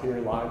doest thou here,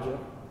 Elijah?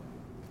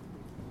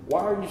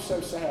 Why are you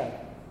so sad?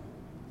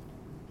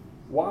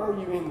 Why are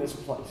you in this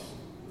place?"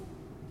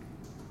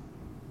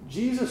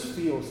 Jesus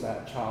feels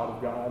that, child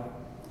of God.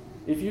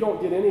 If you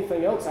don't get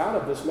anything else out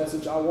of this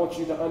message, I want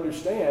you to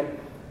understand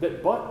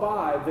that but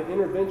by the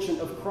intervention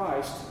of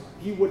Christ,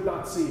 he would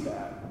not see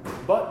that.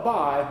 But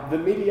by the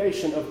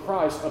mediation of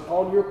Christ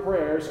upon your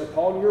prayers,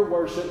 upon your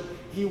worship,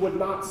 he would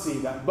not see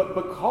that. But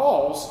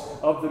because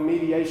of the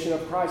mediation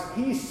of Christ,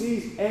 he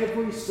sees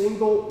every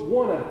single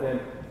one of them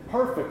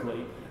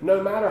perfectly,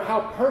 no matter how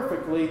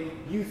perfectly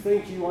you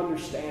think you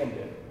understand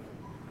it.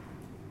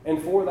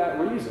 And for that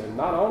reason,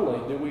 not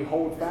only do we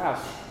hold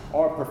fast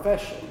our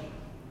profession,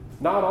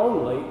 not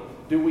only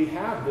do we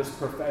have this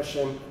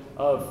profession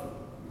of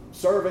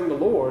serving the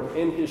Lord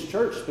in his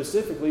church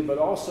specifically, but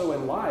also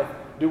in life,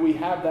 do we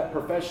have that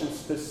profession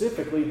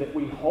specifically that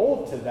we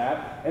hold to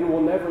that and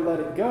will never let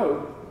it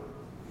go.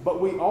 But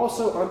we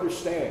also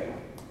understand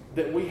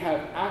that we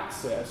have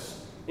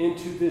access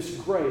into this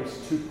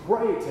grace to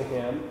pray to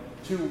Him,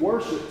 to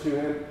worship to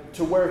Him,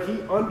 to where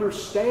He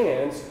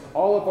understands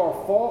all of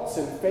our faults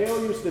and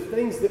failures, the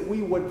things that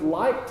we would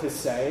like to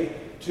say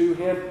to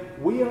Him.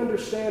 We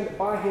understand that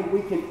by Him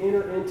we can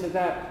enter into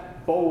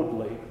that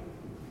boldly.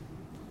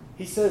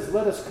 He says,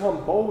 let us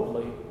come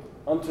boldly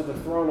unto the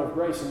throne of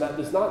grace. And that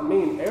does not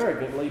mean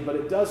arrogantly, but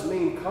it does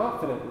mean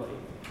confidently.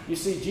 You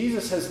see,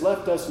 Jesus has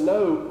left us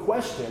no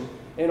question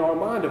in our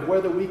mind of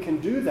whether we can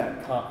do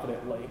that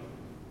confidently.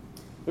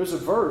 There's a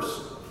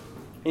verse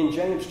in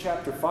James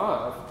chapter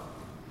 5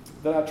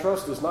 that I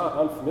trust is not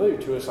unfamiliar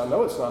to us. I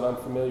know it's not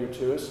unfamiliar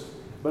to us,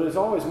 but it's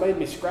always made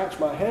me scratch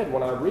my head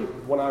when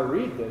I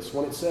read this,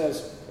 when it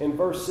says in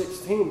verse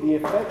 16, the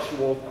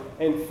effectual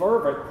and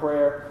fervent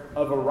prayer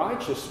of a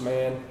righteous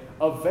man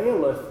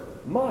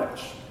availeth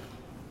much.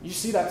 You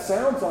see, that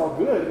sounds all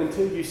good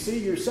until you see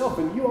yourself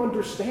and you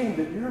understand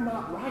that you're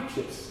not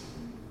righteous.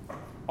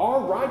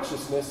 Our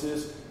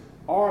righteousnesses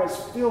are as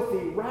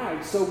filthy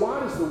rags. So why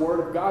does the Word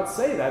of God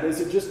say that?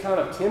 Is it just kind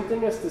of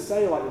tempting us to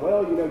say, like,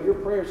 well, your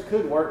prayers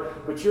could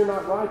work, but you're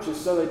not righteous,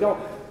 so they don't?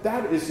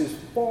 That is as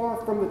far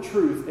from the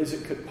truth as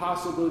it could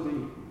possibly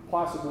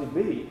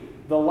be.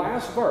 The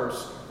last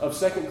verse of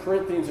 2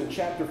 Corinthians in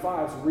chapter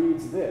 5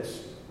 reads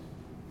this.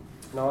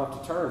 And I'll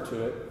have to turn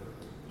to it,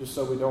 just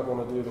so we don't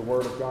want to do the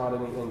Word of God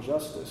any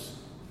injustice.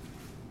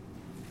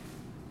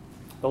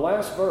 The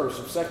last verse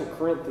of 2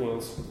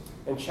 Corinthians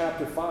in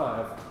chapter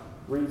 5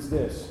 reads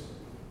this.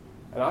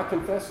 And I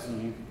confess to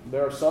you,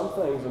 there are some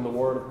things in the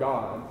Word of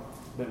God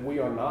that we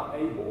are not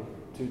able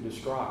to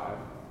describe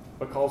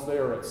because they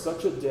are at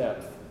such a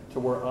depth to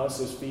where us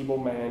as feeble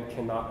man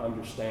cannot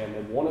understand.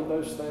 And one of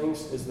those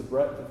things is the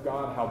breadth of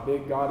God, how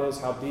big God is,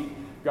 how deep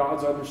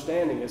God's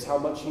understanding is, how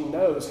much He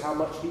knows, how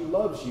much He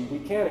loves you. We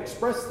can't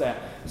express that.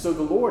 So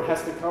the Lord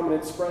has to come and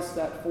express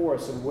that for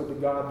us, and would to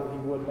God that He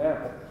would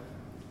now.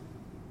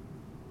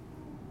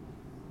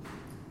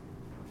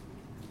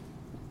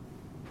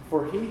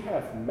 For He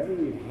hath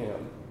made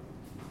Him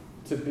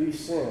to be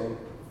sin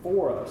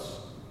for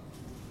us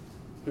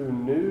who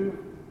knew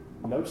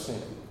no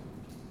sin,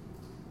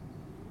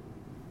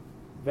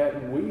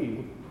 that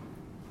we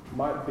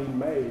might be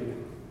made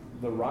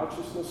the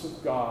righteousness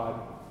of God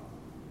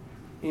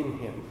in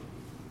Him.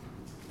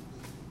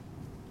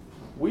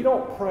 We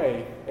don't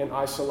pray in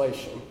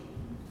isolation.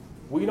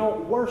 We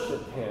don't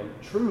worship Him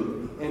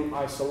truly in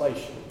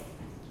isolation.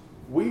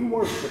 We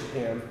worship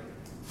Him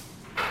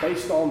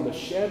based on the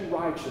shed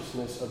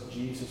righteousness of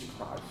Jesus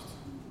Christ,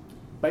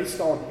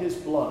 based on His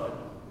blood,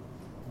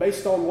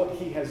 based on what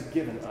He has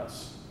given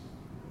us.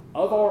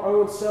 Of our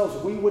own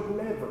selves, we would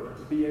never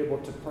be able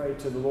to pray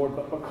to the Lord,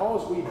 but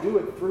because we do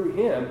it through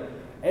Him,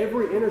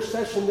 every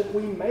intercession that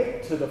we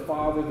make to the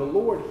Father, the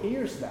Lord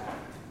hears that,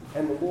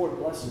 and the Lord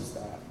blesses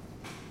that.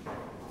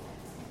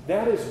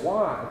 That is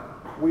why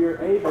we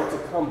are able to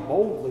come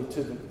boldly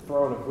to the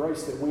throne of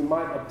grace, that we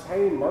might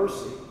obtain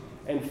mercy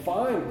and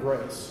find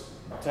grace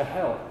to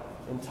help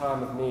in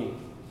time of need.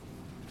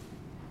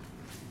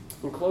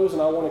 In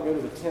closing, I want to go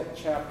to the 10th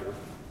chapter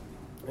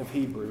of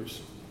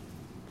Hebrews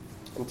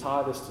and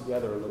tie this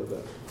together a little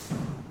bit.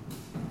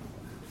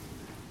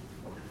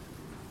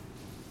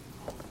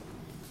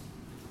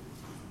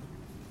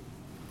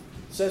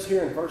 It says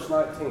here in verse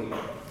 19,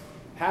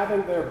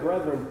 having their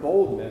brethren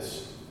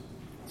boldness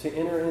to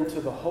enter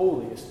into the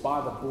holiest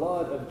by the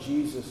blood of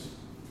Jesus.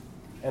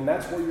 And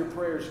that's where your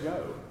prayers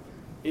go.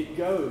 It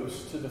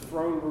goes to the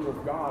throne room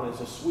of God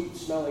as a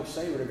sweet-smelling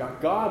savor to God.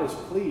 God is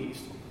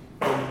pleased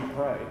when you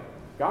pray.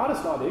 God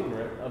is not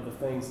ignorant of the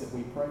things that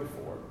we pray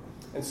for.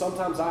 And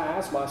sometimes I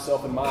ask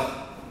myself in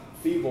my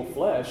feeble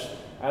flesh,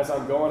 as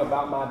I'm going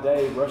about my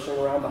day, rushing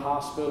around the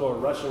hospital or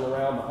rushing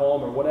around the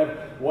home or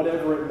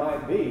whatever it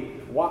might be,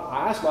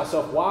 I ask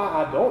myself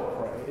why I don't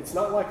pray. It's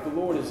not like the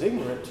Lord is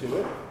ignorant to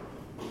it.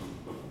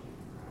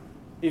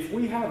 If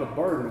we have a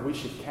burden, we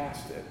should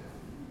cast it.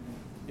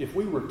 If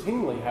we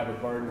routinely have a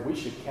burden, we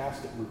should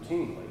cast it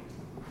routinely.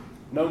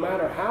 No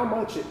matter how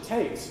much it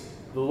takes,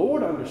 the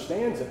Lord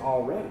understands it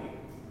already.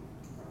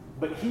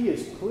 But He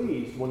is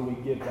pleased when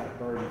we give that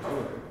burden to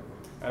Him.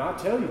 And I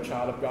tell you,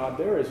 child of God,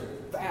 there is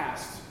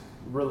vast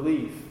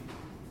relief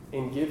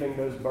in giving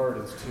those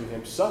burdens to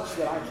Him, such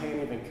that I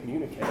can't even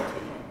communicate to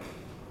you.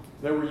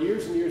 There were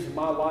years and years of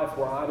my life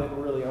where I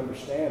didn't really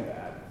understand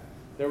that.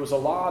 There was a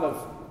lot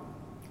of,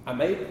 I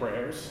made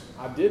prayers.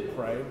 I did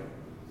pray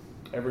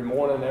every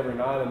morning, every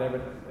night,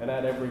 and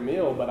at every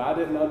meal, but I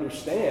didn't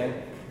understand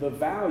the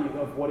value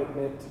of what it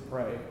meant to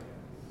pray.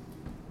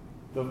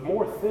 The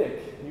more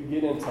thick you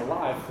get into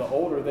life, the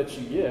older that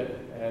you get,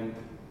 and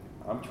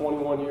I'm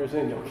 21 years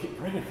in, y'all keep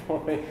praying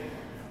for me.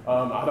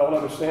 I don't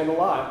understand a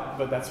lot,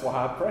 but that's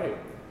why I pray.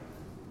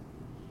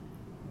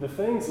 The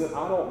things that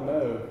I don't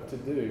know to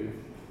do,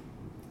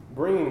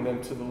 bringing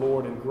them to the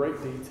Lord in great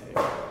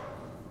detail,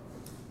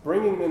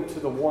 bringing them to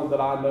the one that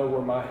I know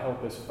where my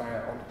help is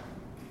found.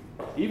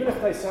 Even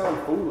if they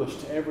sound foolish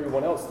to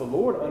everyone else, the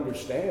Lord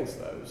understands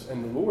those,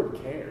 and the Lord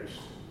cares.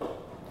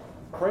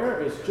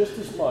 Prayer is just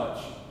as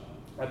much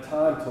a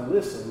time to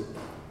listen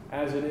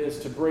as it is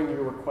to bring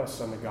your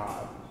requests unto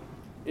God.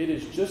 It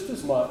is just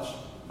as much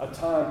a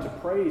time to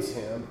praise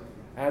Him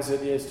as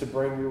it is to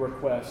bring your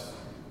requests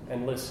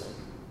and listen.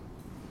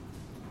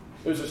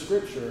 There's a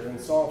scripture in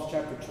Psalms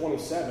chapter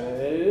 27,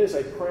 and it is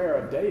a prayer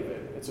of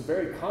David. It's a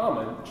very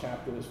common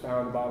chapter that's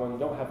found in the Bible, and you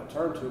don't have to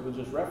turn to it, we'll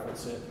just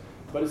reference it.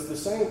 But it's the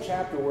same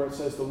chapter where it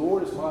says, "The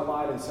Lord is my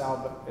light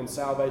and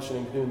salvation,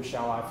 in whom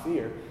shall I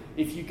fear?"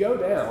 If you go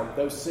down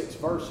those 6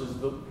 verses,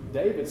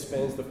 David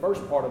spends the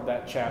first part of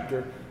that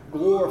chapter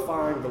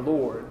glorifying the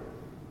Lord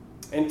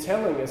and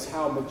telling us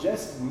how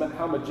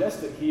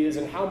majestic He is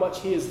and how much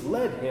He has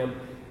led him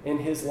in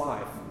his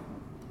life.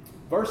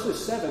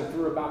 Verses 7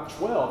 through about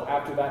 12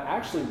 after that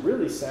actually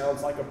really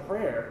sounds like a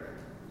prayer.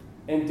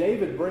 And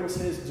David brings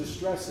his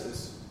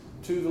distresses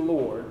to the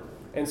Lord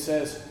and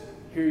says,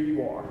 "Here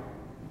you are."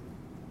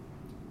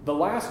 The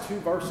last 2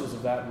 verses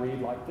of that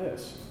read like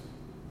this: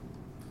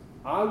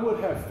 "I would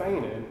have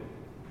fainted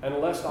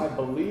unless I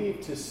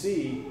believed to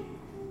see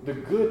the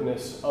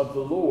goodness of the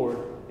Lord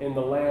in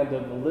the land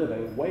of the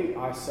living. Wait,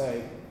 I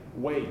say,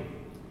 wait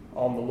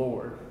on the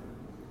Lord."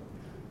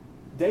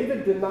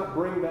 David did not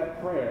bring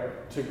that prayer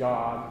to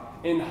God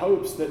in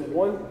hopes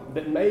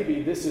that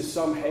maybe this is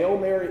some Hail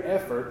Mary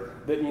effort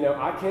that,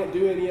 I can't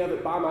do any of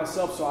it by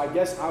myself, so I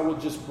guess I will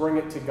just bring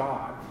it to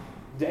God.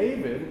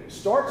 David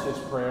starts his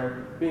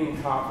prayer being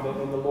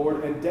confident in the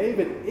Lord, and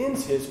David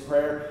ends his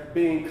prayer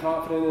being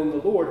confident in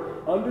the Lord,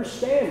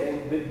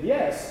 understanding that,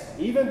 yes,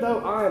 even though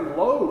I am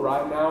low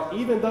right now,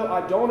 even though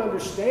I don't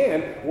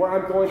understand where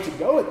I'm going to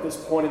go at this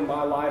point in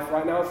my life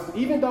right now,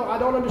 even though I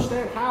don't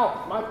understand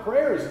how my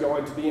prayer is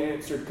going to be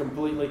answered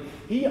completely,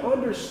 he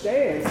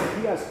understands that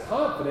he has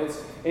confidence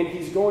and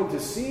he's going to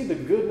see the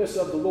goodness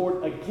of the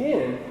Lord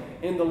again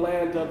in the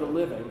land of the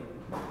living.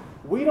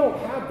 We don't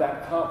have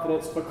that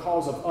confidence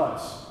because of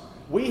us.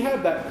 We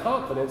have that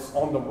confidence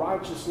on the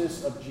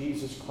righteousness of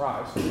Jesus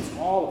Christ. It's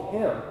all of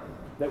Him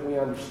that we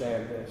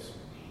understand this.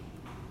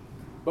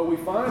 But we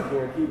find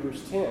here in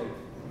Hebrews 10,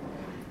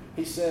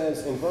 he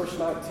says in verse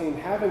 19,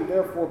 "Having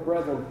therefore,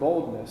 brethren,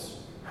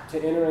 boldness to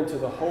enter into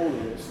the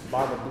holiest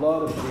by the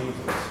blood of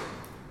Jesus,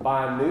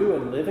 by a new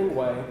and living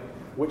way,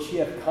 which He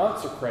hath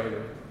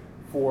consecrated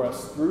for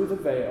us through the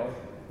veil,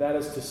 that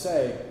is to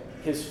say,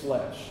 His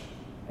flesh.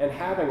 And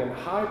having a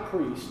high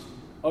priest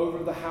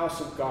over the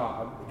house of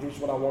God," here's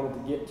what I wanted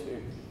to get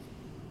to,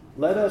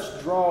 "let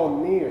us draw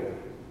near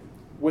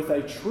with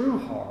a true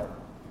heart,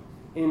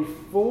 in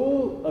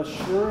full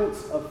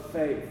assurance of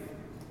faith,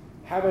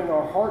 having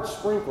our hearts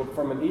sprinkled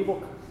from an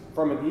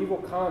evil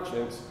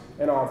conscience,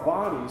 and our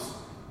bodies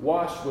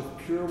washed with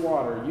pure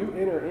water." You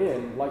enter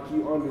in like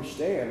you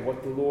understand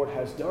what the Lord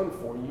has done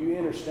for you.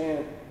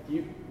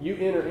 You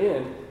enter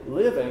in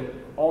living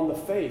on the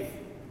faith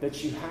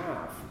that you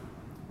have.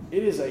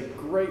 It is a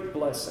great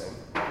blessing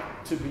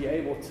to be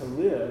able to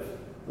live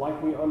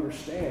like we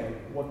understand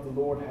what the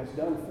Lord has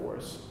done for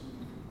us.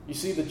 You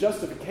see, the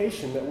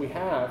justification that we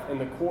have in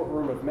the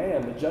courtroom of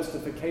man, the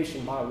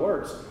justification by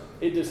works,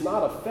 it does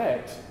not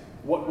affect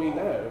what we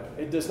know.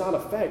 It does not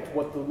affect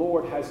what the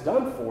Lord has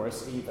done for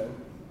us even.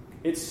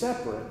 It's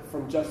separate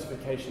from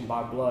justification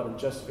by blood and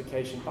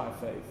justification by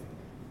faith.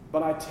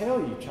 But I tell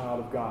you, child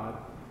of God,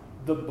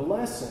 the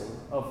blessing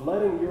of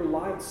letting your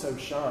light so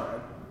shine,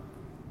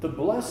 the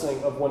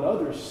blessing of when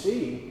others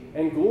see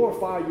and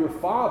glorify your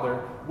Father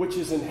which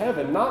is in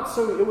heaven, not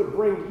so it would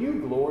bring you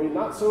glory,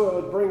 not so it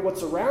would bring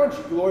what's around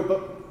you glory,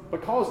 but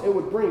because it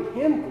would bring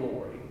Him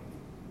glory.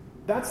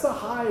 That's the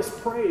highest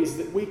praise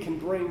that we can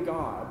bring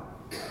God.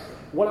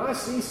 When I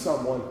see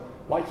someone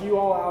like you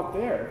all out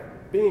there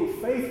being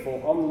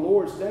faithful on the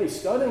Lord's day,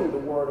 studying the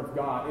Word of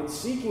God and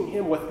seeking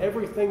Him with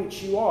everything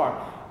that you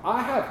are,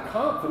 I have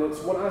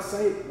confidence when I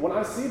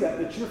see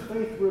that your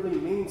faith really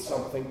means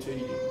something to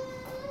you.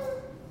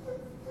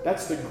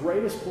 That's the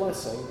greatest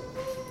blessing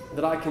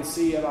that I can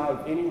see out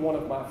of any one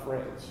of my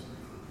friends.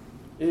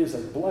 It is a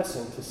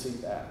blessing to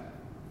see that.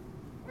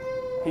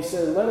 He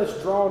said, "Let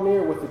us draw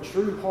near with a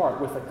true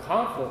heart, with a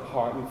confident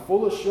heart, and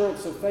full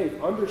assurance of faith,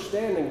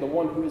 understanding the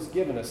one who has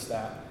given us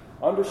that,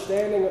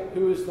 understanding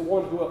who is the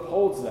one who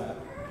upholds that.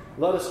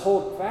 Let us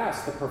hold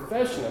fast the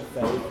profession of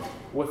faith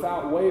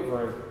without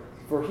wavering,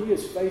 for He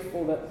is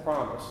faithful that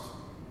promised.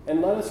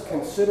 And let us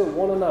consider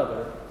one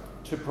another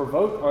to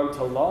provoke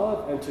unto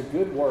love and to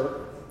good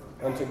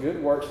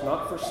works,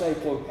 not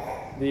forsaking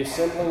the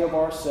assembling of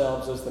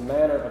ourselves as the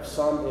manner of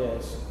some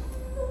is,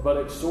 but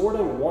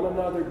exhorting one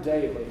another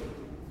daily,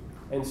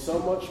 and so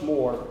much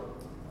more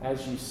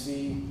as you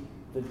see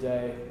the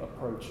day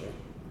approaching."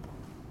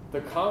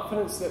 The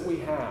confidence that we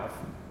have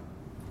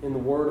in the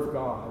Word of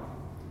God,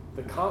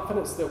 the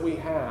confidence that we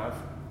have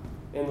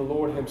in the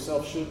Lord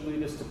Himself should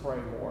lead us to pray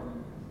more.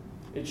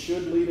 It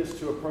should lead us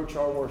to approach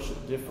our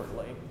worship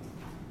differently.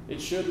 It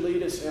should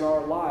lead us in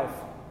our life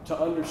to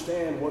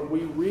understand what we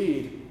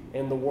read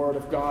in the Word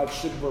of God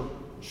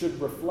should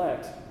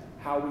reflect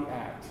how we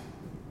act.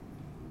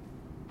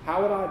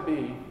 How would I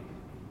be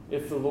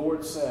if the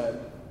Lord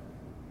said,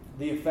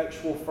 "The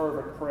effectual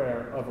fervent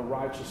prayer of a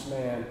righteous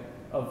man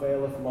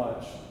availeth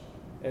much,"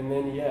 and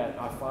then yet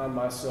I find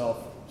myself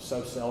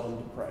so seldom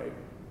to pray?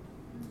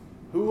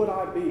 Who would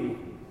I be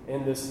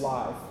in this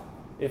life,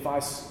 if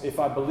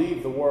I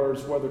believe the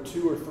words, whether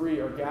 2 or 3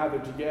 are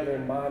gathered together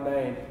in my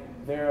name,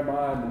 there am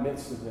I in the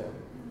midst of them.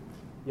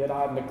 Yet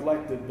I've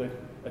neglected the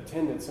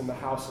attendance in the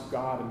house of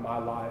God in my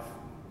life.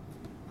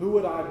 Who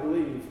would I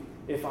believe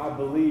if I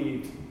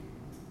believed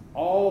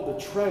all the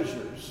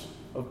treasures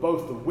of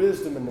both the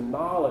wisdom and the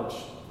knowledge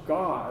of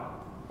God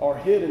are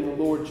hid in the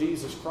Lord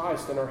Jesus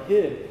Christ and are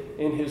hid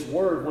in His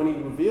Word when He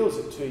reveals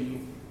it to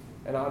you,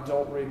 and I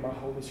don't read my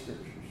Holy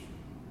Scriptures?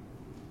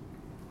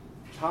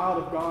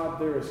 Child of God,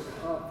 there is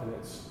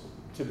confidence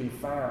to be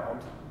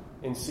found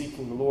in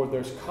seeking the Lord.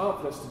 There's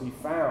confidence to be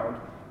found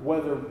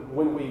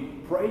when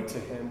we pray to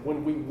Him,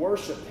 when we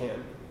worship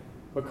Him,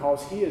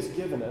 because He has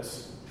given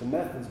us the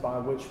methods by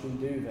which we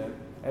do them.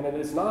 And it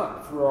is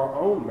not through our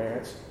own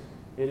merits,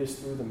 it is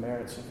through the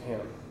merits of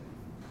Him.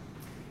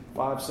 If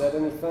I've said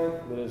anything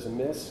that is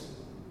amiss,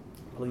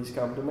 please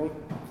come to me.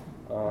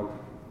 I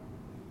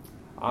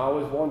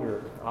always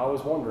wonder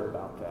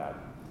about that.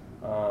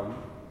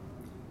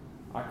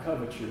 I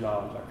covet your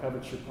knowledge. I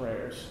covet your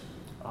prayers.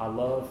 I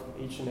love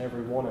each and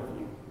every one of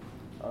you.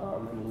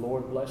 And the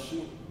Lord bless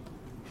you.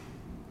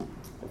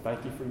 And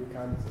thank you for your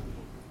kindness.